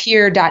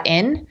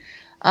Appear.in,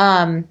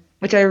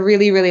 which I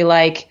really, really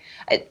like.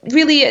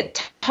 Really,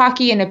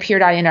 Talkie and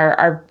Appear.in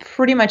are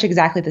pretty much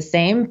exactly the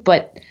same,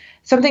 but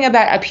something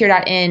about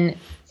Appear.in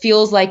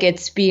feels like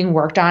it's being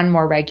worked on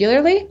more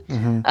regularly.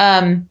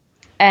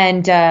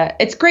 And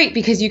it's great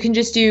because you can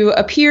just do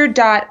Appear.in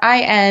 /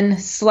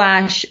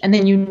 and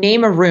then you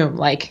name a room,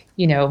 like,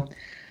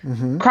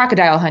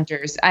 crocodile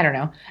hunters. I don't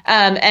know.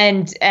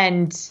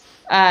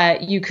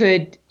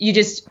 You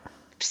just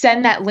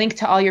send that link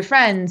to all your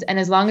friends. And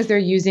as long as they're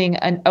using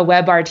a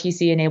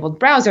WebRTC enabled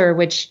browser,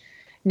 which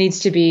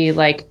needs to be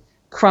like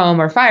Chrome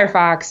or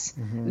Firefox,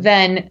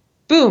 then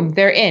boom,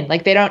 they're in.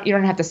 Like you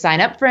don't have to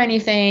sign up for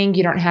anything.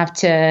 You don't have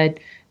to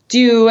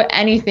do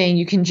anything.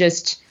 You can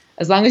just,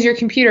 as long as your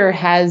computer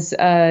has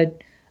a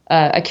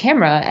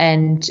camera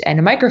and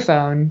a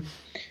microphone,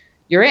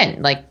 you're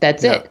in. Like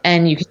that's it.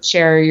 And you can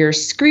share your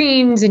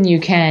screens, and you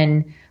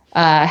can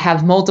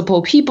have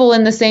multiple people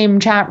in the same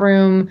chat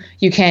room.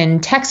 You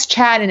can text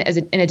chat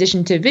in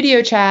addition to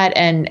video chat,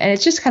 and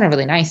it's just kind of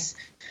really nice.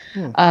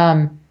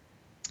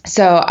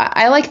 So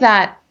I like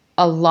that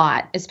a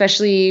lot,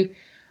 especially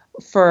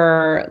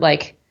for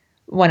like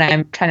when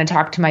I'm trying to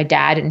talk to my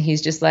dad and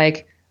he's just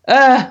like,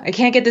 I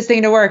can't get this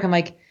thing to work. I'm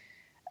like,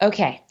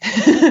 okay,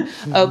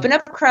 open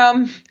up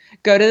Chrome,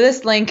 go to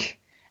this link,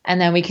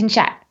 and then we can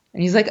chat.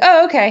 And he's like,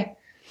 oh, okay,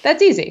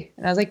 that's easy.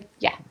 And I was like,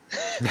 yeah.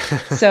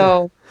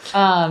 So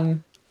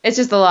it's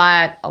just a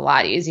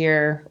lot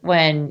easier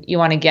when you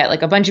want to get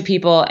like a bunch of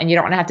people and you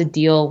don't want to have to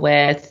deal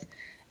with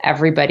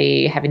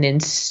everybody having to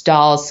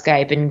install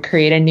Skype and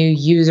create a new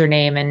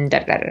username and da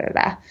da da da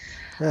da.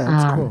 Yeah,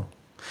 that's cool.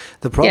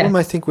 The problem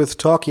I think with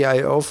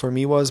Talkie.io for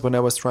me was when I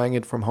was trying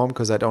it from home,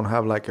 because I don't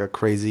have like a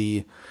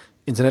crazy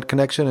internet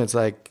connection. It's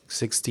like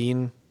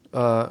 16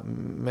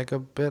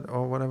 megabit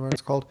or whatever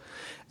it's called.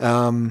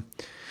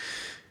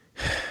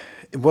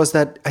 It was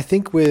that I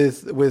think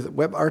with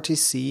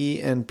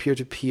WebRTC and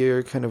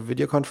peer-to-peer kind of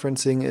video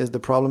conferencing, the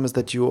problem is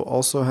that you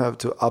also have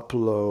to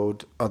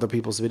upload other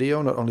people's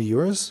video, not only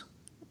yours.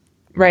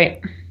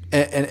 Right.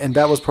 And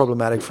that was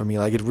problematic for me.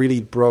 Like it really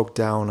broke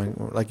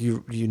down. Like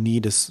you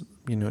need a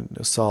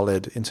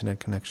solid internet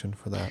connection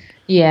for that.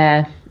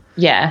 Yeah.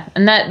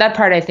 And that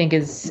part I think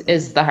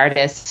is the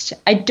hardest.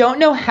 I don't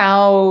know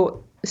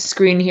how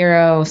Screen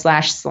Hero /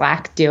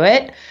 Slack do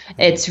it.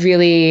 It's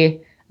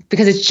really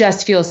because it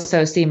just feels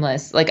so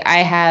seamless. Like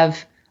I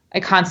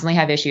constantly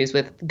have issues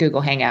with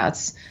Google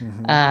Hangouts.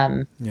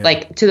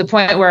 Like to the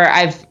point where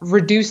I've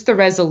reduced the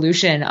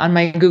resolution on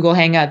my Google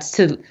Hangouts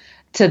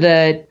to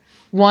the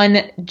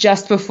one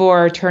just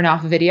before turn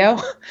off video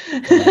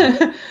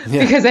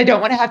because I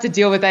don't want to have to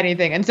deal with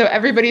anything. And so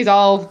everybody's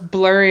all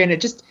blurry and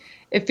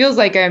it feels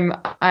like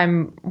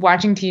I'm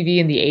watching TV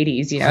in the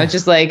 80s, It's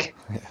just like,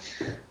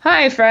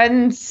 hi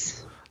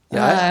friends.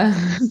 Yeah,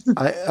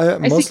 I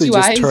mostly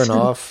just turn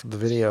off the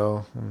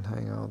video and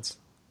Hangouts.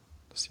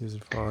 Just use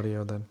it for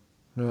audio then.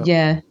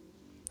 Yeah.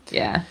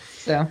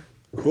 So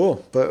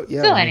cool. But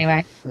yeah. So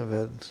anyway. I have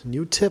a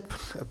new tip.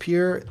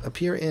 Appear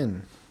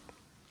in.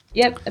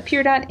 Yep,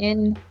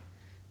 Appear.in.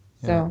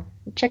 So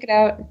check it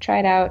out, try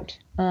it out.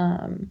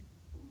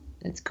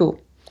 It's cool.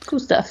 Cool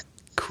stuff.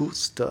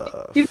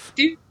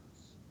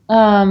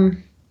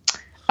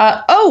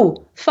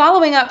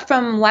 Following up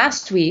from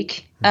last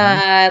week.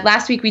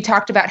 Last week we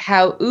talked about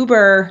how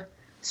Uber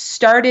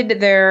started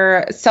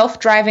their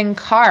self-driving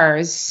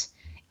cars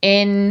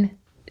in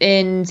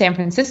San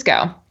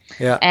Francisco.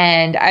 Yeah.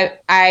 And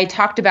I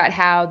talked about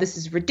how this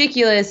is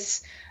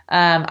ridiculous.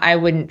 I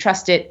wouldn't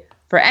trust it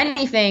for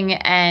anything,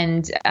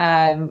 and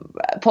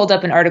pulled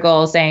up an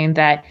article saying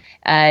that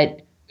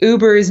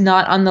Uber is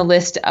not on the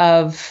list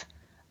of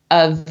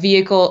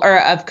vehicle or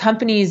of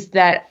companies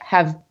that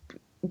have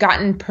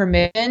gotten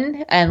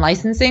permission and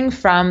licensing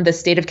from the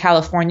state of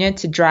California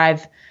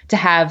to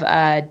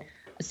have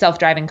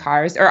self-driving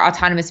cars or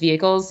autonomous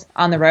vehicles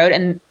on the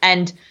road.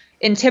 And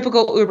in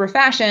typical Uber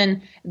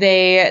fashion,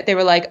 they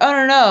were like,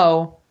 oh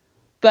no,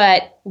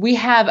 but we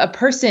have a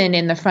person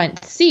in the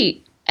front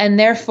seat. And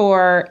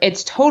therefore,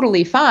 it's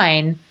totally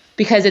fine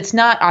because it's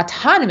not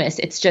autonomous.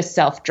 It's just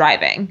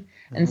self-driving.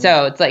 And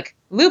so it's like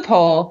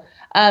loophole.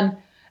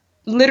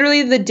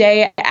 Literally the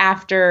day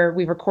after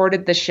we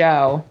recorded the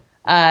show,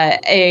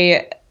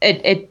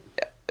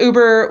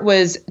 Uber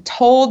was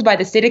told by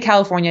the state of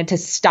California to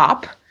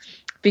stop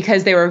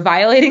because they were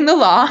violating the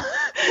law.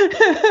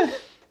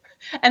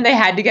 And they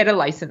had to get a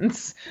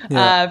license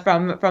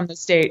from the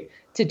state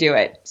to do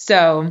it.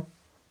 So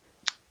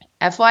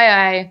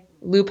FYI,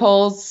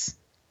 loopholes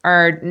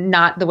are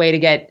not the way to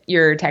get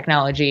your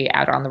technology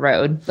out on the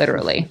road,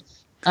 literally.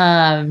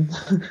 So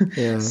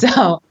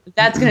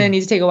that's going to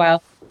need to take a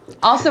while.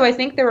 Also, I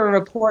think there were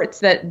reports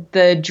that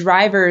the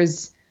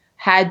drivers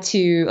had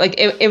to, like,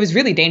 it was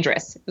really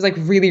dangerous. It was like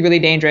really, really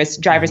dangerous.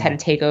 Drivers had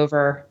to take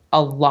over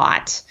a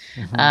lot.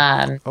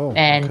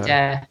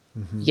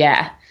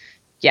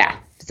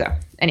 So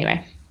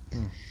anyway.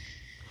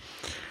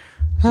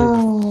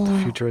 So the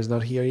future is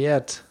not here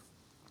yet.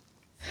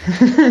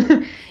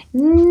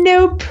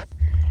 Nope.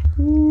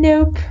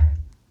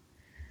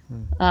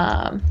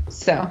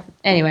 So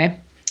anyway,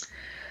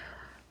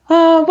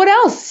 what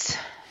else?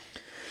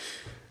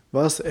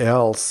 What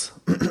else?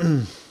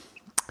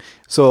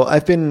 So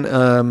I've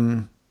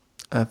been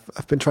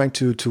trying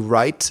to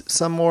write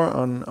some more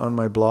on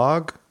my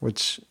blog,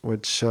 which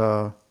is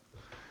on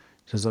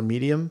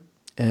Medium,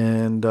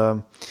 and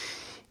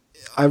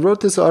I wrote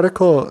this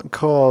article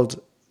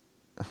called,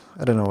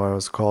 I don't know what it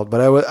was called,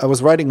 but I was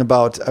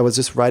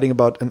just writing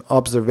about an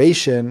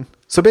observation.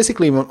 So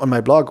basically on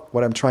my blog,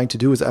 what I'm trying to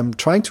do is I'm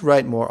trying to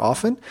write more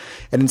often,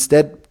 and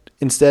instead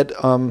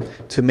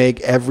to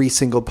make every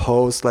single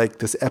post like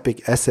this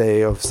epic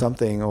essay of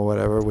something or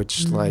whatever,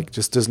 which like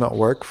just does not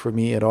work for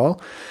me at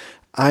all.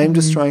 I'm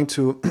just trying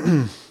to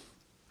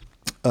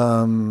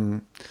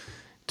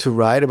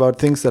write about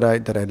things that I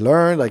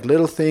learned, like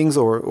little things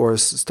or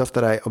stuff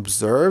that I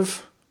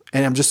observe.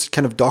 And I'm just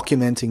kind of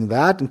documenting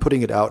that and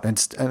putting it out. And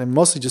I'm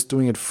mostly just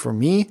doing it for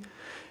me.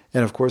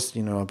 And of course,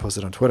 I'll post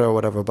it on Twitter or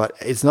whatever. But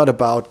it's not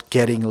about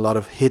getting a lot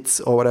of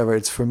hits or whatever.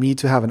 It's for me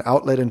to have an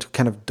outlet and to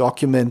kind of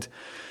document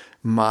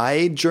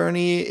my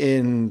journey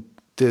in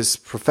this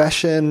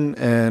profession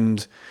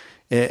and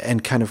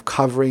kind of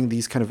covering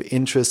these kind of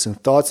interests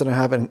and thoughts that I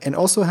have. And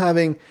also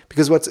having,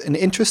 because what's an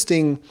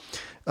interesting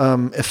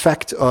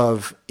effect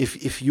of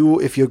if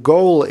your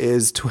goal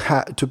is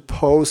to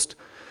post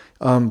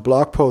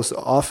blog posts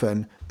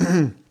often,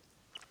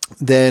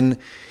 then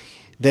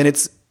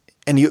it's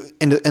and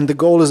the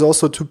goal is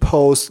also to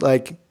post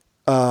like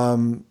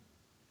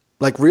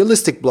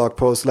realistic blog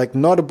posts, like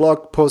not a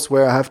blog post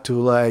where I have to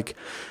like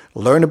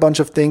learn a bunch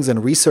of things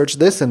and research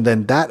this and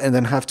then that and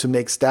then have to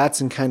make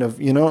stats and kind of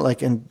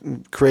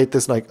and create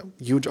this like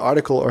huge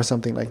article or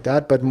something like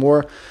that, but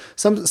more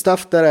some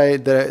stuff that I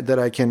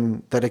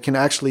can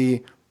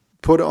actually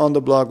put on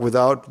the blog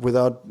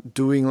without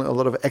doing a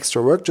lot of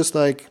extra work, just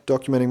like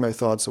documenting my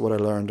thoughts or what I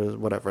learned or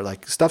whatever,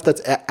 like stuff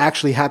that's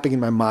actually happening in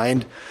my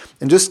mind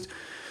and just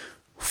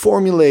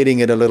formulating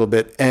it a little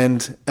bit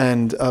and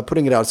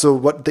putting it out. So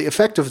what the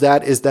effect of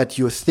that is that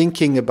you're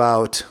thinking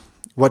about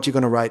what you're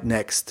going to write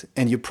next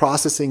and you're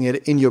processing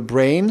it in your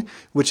brain,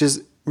 which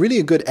is really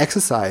a good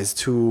exercise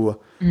to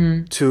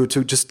get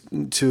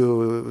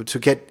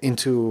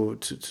into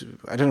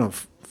I don't know,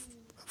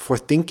 for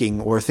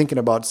thinking or thinking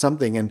about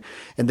something and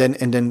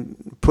then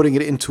putting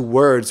it into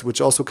words,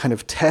 which also kind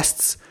of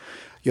tests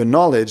your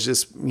knowledge.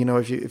 Is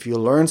if you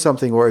learn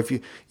something or if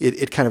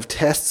it kind of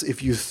tests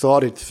if you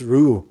thought it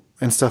through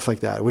and stuff like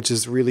that, which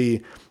is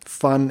really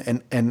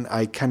fun. And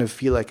I kind of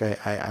feel like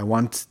I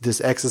want this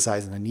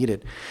exercise and I need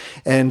it.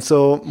 And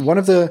so one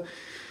of the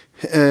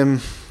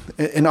an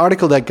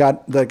article that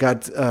got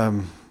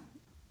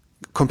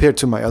compared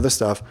to my other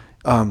stuff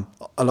a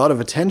lot of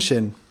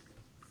attention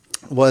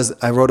was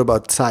I wrote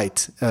about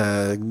Zeit,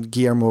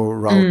 Guillermo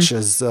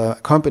Rauch's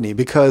company,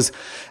 because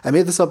I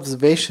made this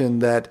observation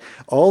that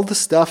all the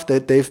stuff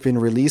that they've been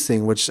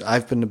releasing, which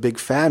I've been a big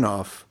fan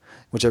of,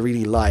 which I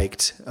really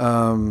liked,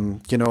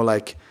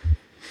 like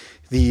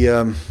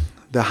the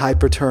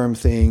hyperterm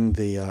thing,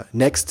 the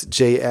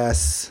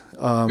Next.js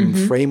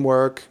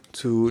framework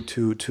to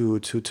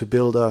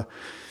build a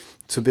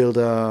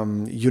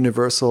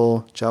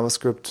universal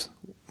JavaScript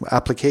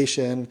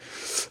application.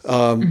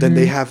 Then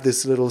they have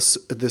this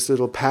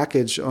little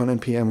package on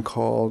NPM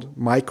called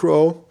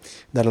Micro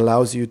that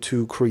allows you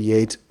to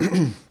create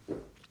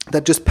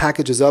that just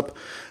packages up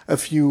a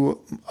few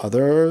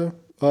other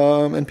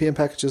NPM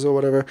packages or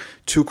whatever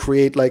to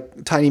create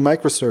like tiny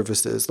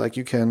microservices. Like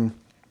you can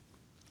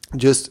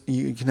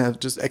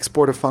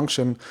export a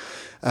function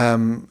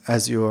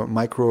as your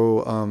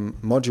micro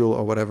module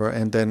or whatever,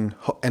 and then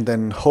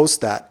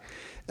host that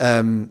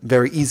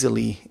very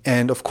easily.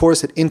 And of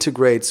course, it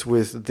integrates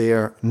with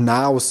their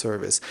Now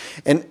service.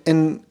 And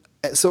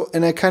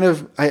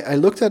I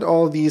looked at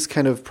all these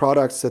kind of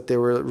products that they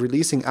were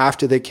releasing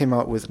after they came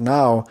out with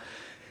Now,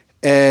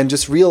 and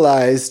just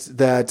realized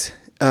that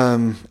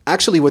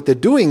actually what they're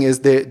doing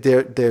is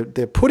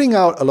they're putting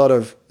out a lot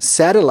of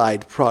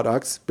satellite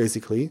products,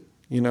 basically.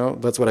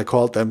 That's what I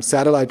called them,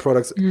 satellite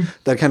products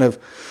that kind of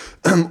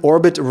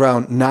orbit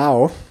around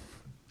Now,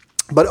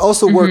 but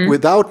also work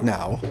without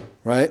Now,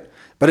 right?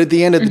 But at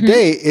the end of the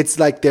day, it's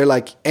like they're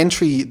like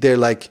entry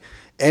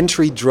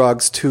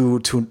drugs to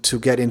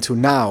get into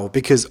Now,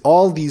 because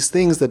all these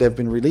things that have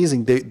been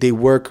releasing, they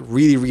work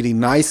really, really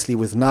nicely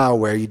with Now,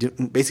 where you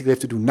basically have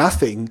to do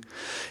nothing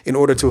in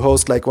order to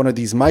host like one of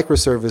these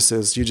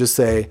microservices. You just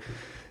say,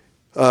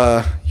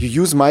 you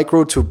use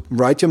Micro to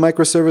write your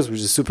microservice,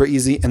 which is super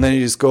easy. And then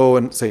you just go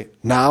and say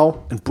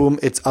Now, and boom,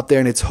 it's up there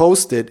and it's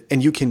hosted.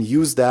 And you can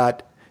use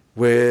that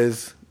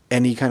with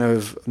any kind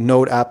of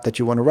Node app that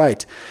you want to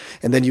write.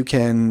 And then you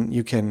can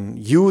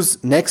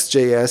use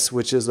Next.js,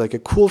 which is like a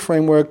cool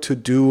framework to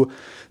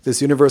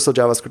this universal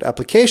JavaScript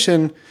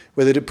application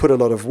where they did put a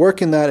lot of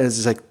work in that. And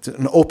it's like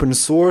an open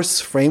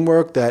source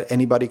framework that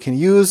anybody can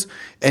use,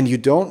 and you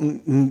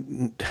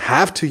don't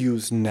have to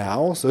use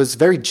now. So it's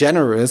very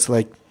generous,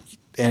 and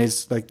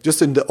it's like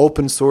just in the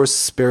open source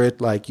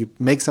spirit, like you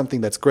make something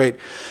that's great,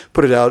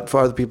 put it out for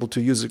other people to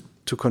use it,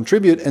 to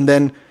contribute. And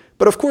then,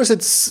 but of course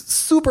it's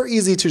super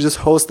easy to just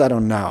host that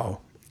on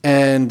Now.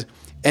 And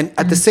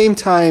at the same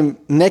time,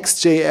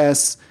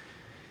 Next.js,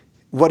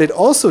 what it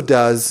also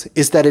does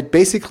is that it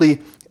basically,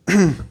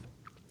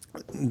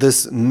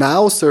 this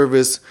Now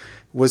service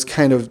was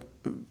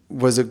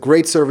a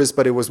great service,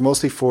 but it was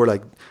mostly for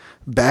like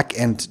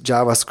back-end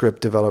JavaScript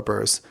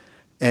developers.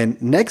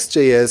 And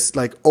Next.js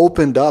like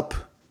opened up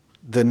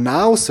the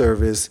Now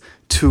service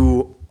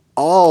to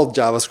all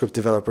JavaScript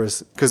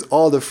developers, because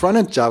all the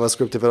front-end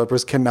JavaScript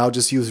developers can now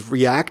just use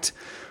React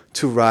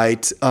to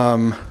write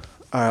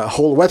a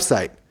whole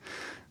website,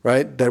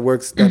 right? That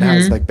works, that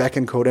has like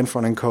back-end code and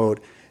front-end code.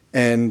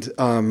 And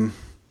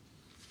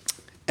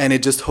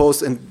it just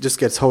hosts and just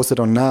gets hosted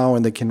on Now,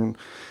 and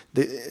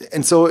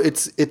and so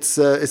it's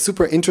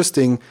super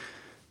interesting.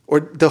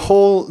 Or the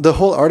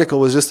whole article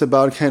was just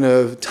about kind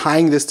of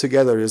tying this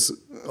together, is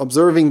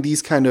observing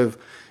these kind of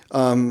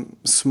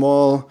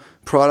small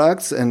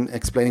products and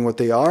explaining what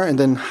they are, and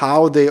then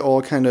how they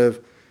all kind of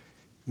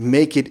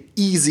make it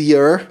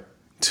easier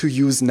to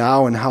use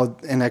Now, and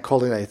I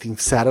call it, I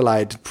think,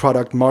 satellite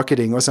product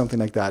marketing or something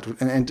like that.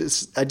 And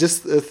I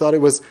just thought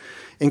it was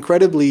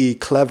incredibly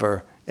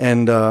clever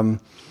and a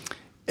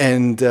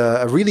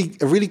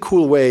really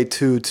cool way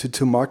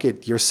to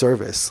market your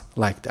service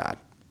like that.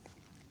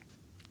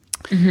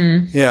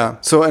 Mm-hmm. Yeah.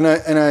 So and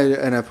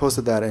I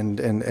posted that,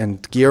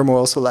 and Guillermo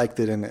also liked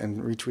it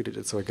and retweeted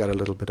it. So I got a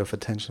little bit of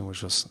attention,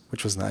 which was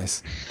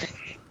nice.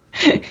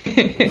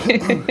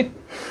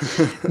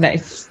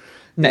 Nice.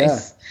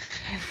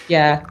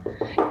 Yeah.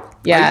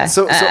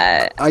 So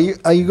are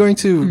you going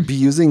to be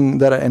using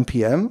that at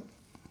NPM?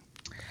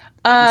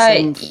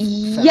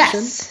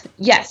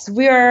 Yes.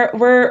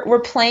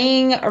 We're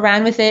playing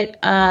around with it.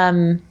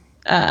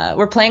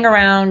 We're playing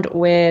around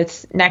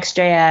with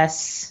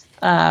Next.js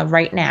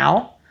right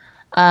now.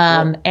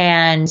 Cool.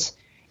 And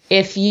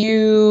if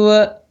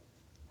you,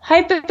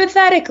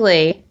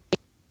 hypothetically,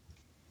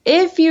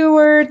 if you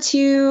were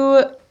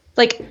to,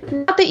 like,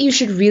 not that you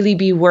should really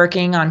be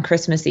working on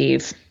Christmas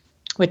Eve,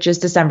 which is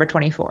December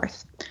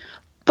 24th,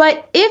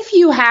 but if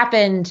you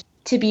happened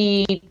to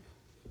be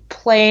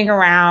playing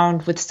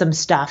around with some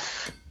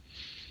stuff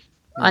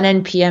on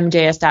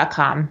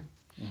npmjs.com,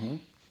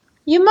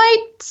 you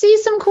might see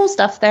some cool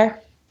stuff there.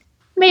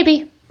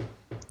 Maybe.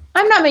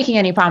 I'm not making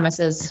any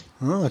promises.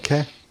 Oh,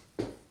 okay.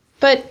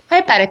 But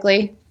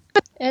hypothetically,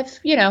 if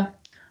you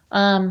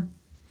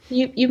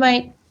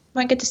might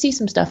get to see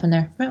some stuff in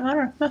there.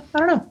 I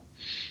don't know.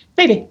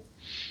 Maybe.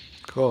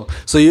 Cool.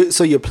 So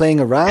you're playing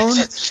around,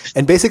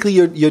 and basically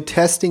you're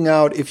testing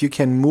out if you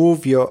can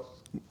move your.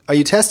 Are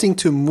you testing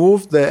to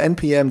move the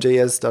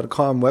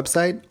npmjs.com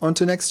website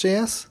onto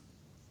Next.js,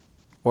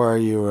 or are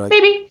you like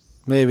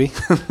maybe?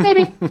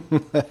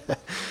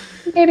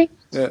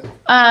 Yeah.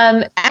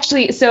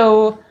 Actually,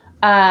 so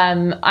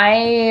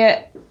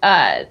I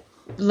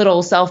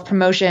little self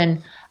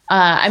promotion.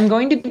 I'm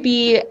going to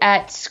be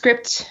at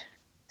Script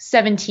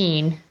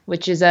 17,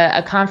 which is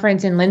a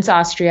conference in Linz,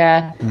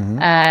 Austria,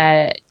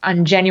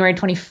 on January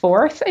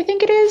 24th, I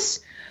think it is.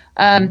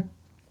 I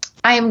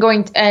am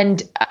going to,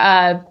 and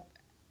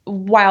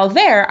while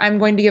there, I'm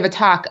going to give a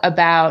talk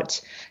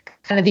about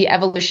kind of the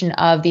evolution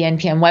of the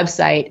NPM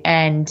website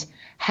and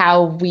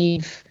how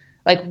we've,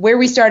 like, where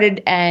we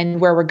started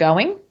and where we're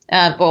going.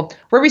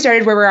 Where we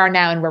started, where we are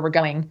now, and where we're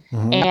going.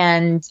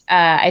 And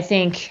I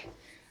think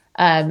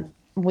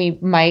we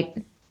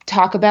might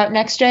talk about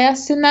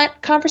Next.js in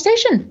that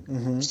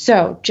conversation.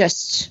 So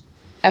just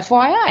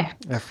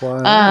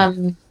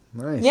FYI.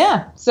 Nice.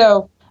 Yeah.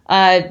 So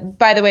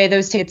by the way,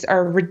 those tickets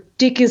are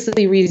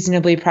ridiculously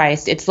reasonably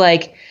priced. It's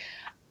like,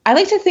 I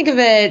like to think of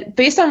it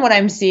based on what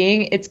I'm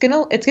seeing. It's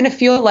gonna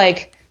feel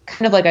like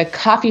kind of like a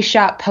coffee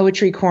shop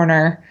poetry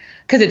corner,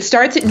 because it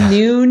starts at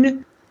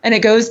noon and it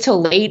goes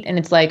till late, and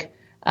it's like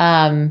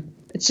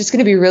it's just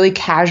gonna be really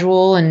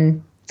casual,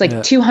 and it's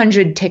like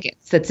 200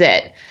 tickets. That's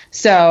it.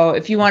 So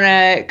if you want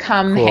to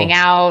come hang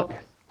out,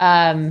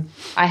 I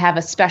have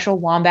a special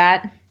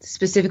Wombat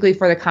specifically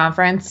for the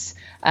conference.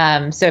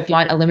 So if you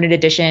want a limited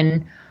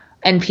edition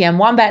NPM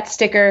Wombat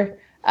sticker,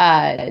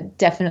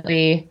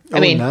 definitely.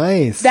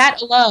 Nice.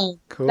 That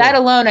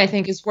alone, I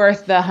think, is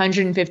worth the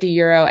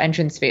 €150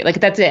 entrance fee. Like,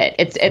 that's it.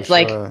 It's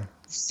like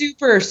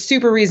super,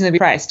 super reasonably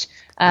priced.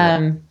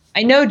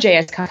 I know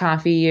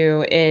JS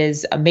EU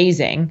is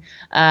amazing,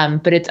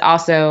 but it's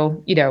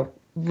also,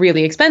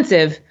 really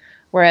expensive.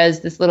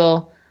 Whereas this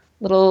little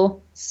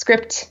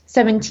Script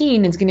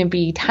 17 is going to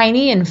be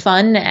tiny and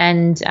fun.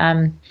 And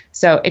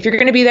so if you're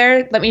going to be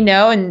there, let me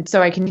know, and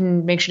so I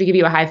can make sure to give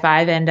you a high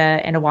five and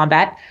a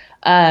Wombat.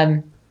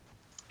 So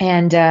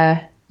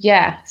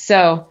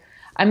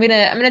I'm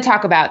gonna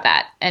talk about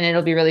that, and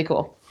it'll be really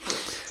cool.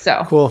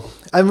 So cool.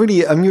 I'm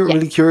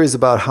really curious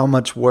about how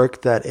much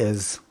work that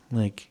is.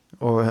 Like,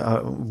 or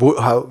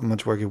how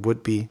much work it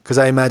would be? Because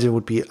I imagine it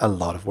would be a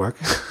lot of work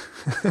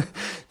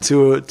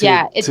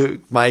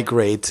to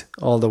migrate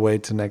all the way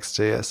to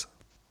Next.js.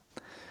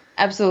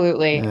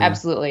 Absolutely.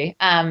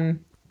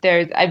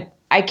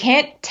 I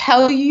can't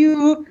tell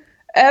you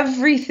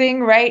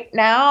everything right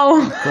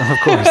now. Of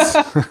course.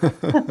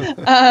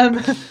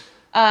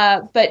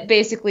 But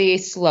basically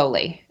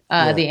slowly.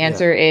 The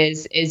answer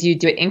is you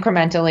do it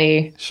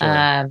incrementally,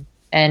 Sure.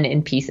 and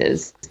in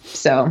pieces.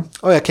 So.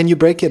 Oh yeah, can you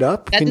break it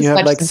up? Can you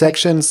have like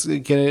sections?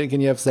 Like, can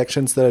you have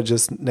sections that are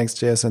just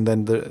Next.js and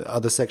then the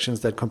other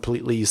sections that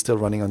completely you're still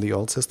running on the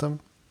old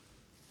system?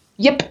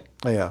 Yep.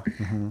 Oh yeah.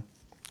 Mm-hmm.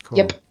 Cool.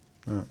 Yep.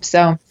 Yeah.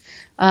 So,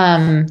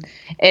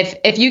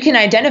 if you can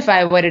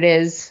identify what it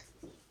is,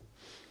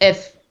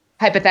 if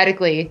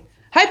hypothetically,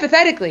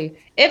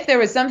 if there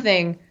was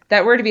something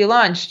that were to be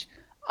launched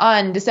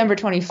on December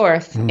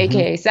 24th,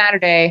 aka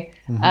Saturday,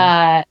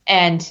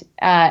 and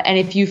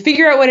if you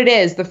figure out what it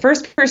is, the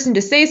first person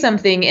to say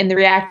something in the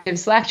Reactive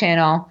Slack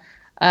channel,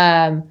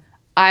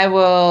 I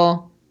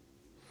will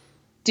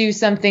do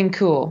something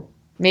cool.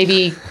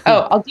 Maybe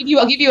I'll give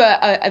you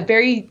a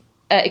very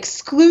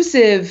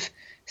exclusive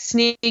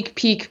sneak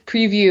peek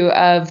preview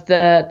of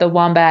the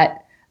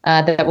Wombat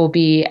that will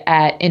be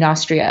in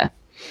Austria.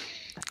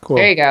 Cool.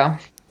 There you go.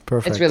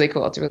 Perfect. It's really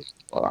cool. It's a really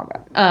cool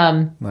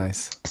Wombat.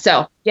 Nice.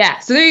 So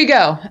there you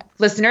go,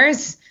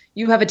 listeners.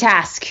 You have a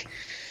task.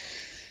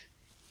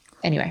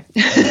 Anyway.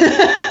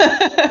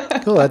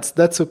 Cool.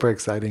 That's super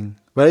exciting.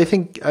 But I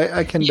think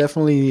I can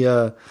definitely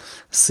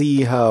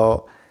see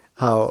how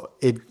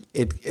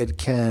it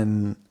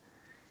can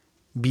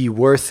be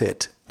worth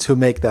it to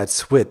make that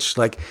switch.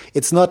 Like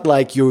it's not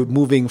like you're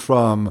moving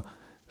from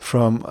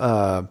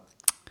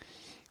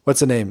what's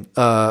the name?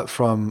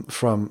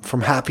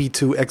 From Happy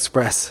to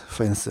Express,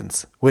 for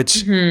instance,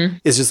 which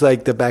is just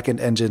like the backend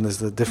engine is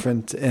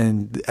different,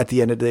 and at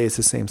the end of the day, it's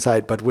the same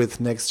site. But with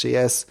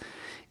Next.js,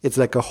 it's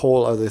like a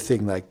whole other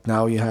thing. Like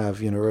now you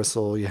have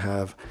universal, you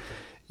have,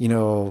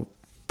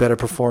 better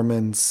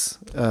performance.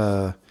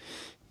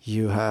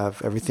 You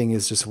have everything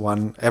is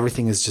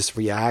just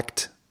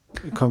React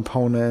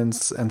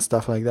components and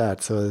stuff like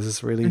that. So this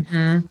is really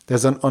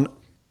there's on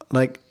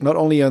like not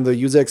only on the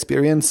user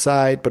experience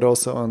side, but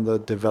also on the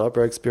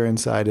developer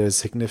experience side, there's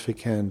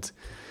significant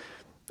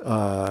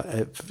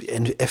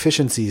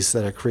efficiencies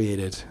that are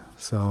created.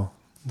 So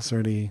it's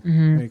really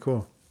really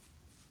cool.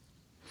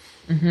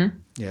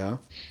 Yeah,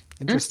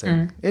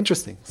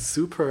 interesting,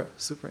 super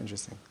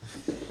interesting.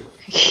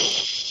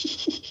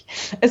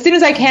 As soon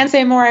as I can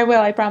say more, I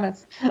will. I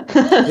promise.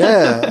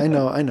 Yeah, I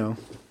know.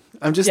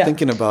 I'm just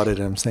thinking about it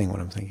and I'm saying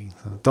what I'm thinking.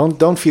 So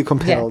don't feel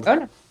compelled.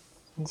 Yeah.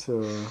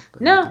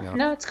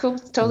 No, it's cool.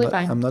 It's totally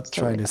fine. I'm not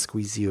trying to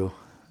squeeze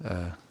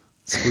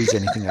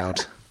anything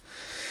out.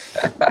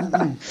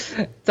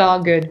 It's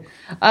all good.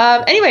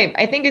 Anyway,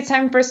 I think it's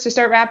time for us to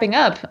start wrapping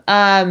up.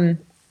 But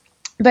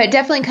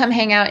definitely come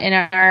hang out in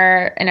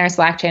our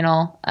Slack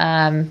channel.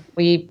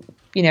 We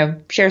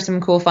share some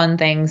cool, fun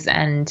things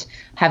and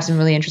have some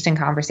really interesting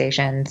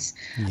conversations.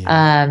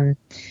 Yeah.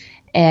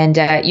 And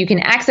you can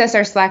access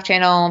our Slack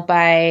channel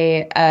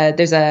by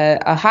there's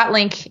a hot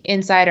link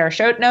inside our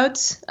show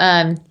notes.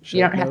 You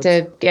don't have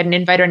to get an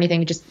invite or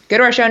anything. Just go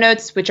to our show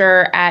notes, which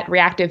are at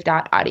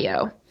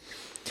reactive.audio.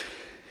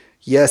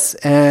 Yes,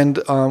 and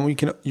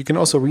you can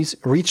also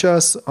reach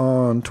us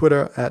on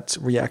Twitter at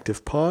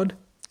reactivepod,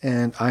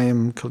 and I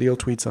am Kahlil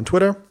Tweets on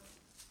Twitter.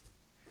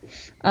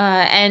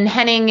 And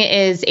Henning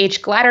is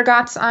H.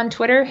 Glattergotts on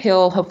Twitter.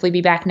 He'll hopefully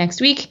be back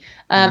next week.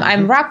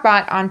 I'm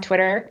Rockbot on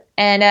Twitter.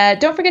 And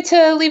don't forget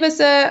to leave us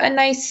a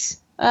nice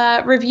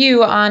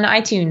review on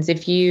iTunes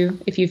if you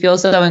feel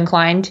so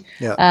inclined.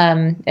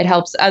 Yeah. It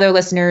helps other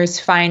listeners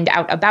find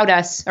out about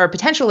us, or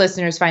potential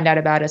listeners find out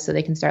about us, so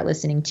they can start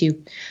listening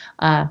too.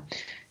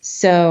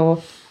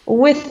 So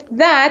with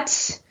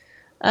that,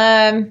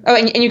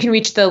 and you can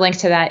reach the link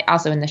to that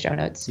also in the show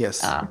notes.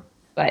 Yes.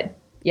 But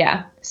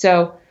yeah,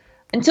 so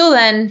until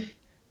then,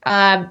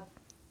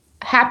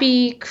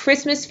 happy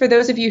Christmas for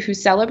those of you who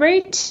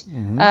celebrate.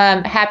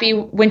 Happy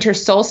winter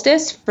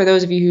solstice for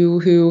those of you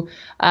who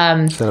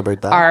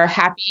celebrate that. Are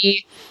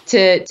happy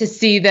to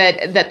see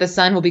that the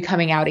sun will be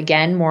coming out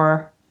again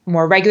more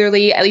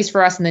regularly, at least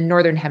for us in the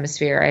northern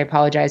hemisphere. I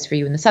apologize for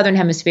you in the southern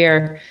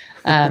hemisphere.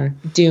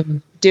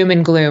 Doom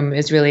and gloom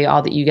is really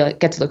all that you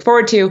get to look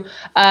forward to.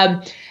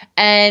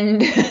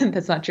 And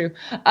that's not true.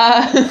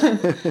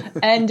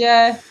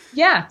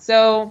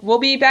 So we'll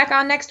be back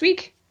on next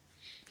week.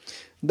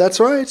 That's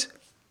right.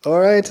 All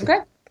right. Okay.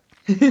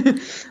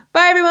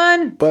 Bye,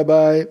 everyone.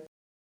 Bye-bye.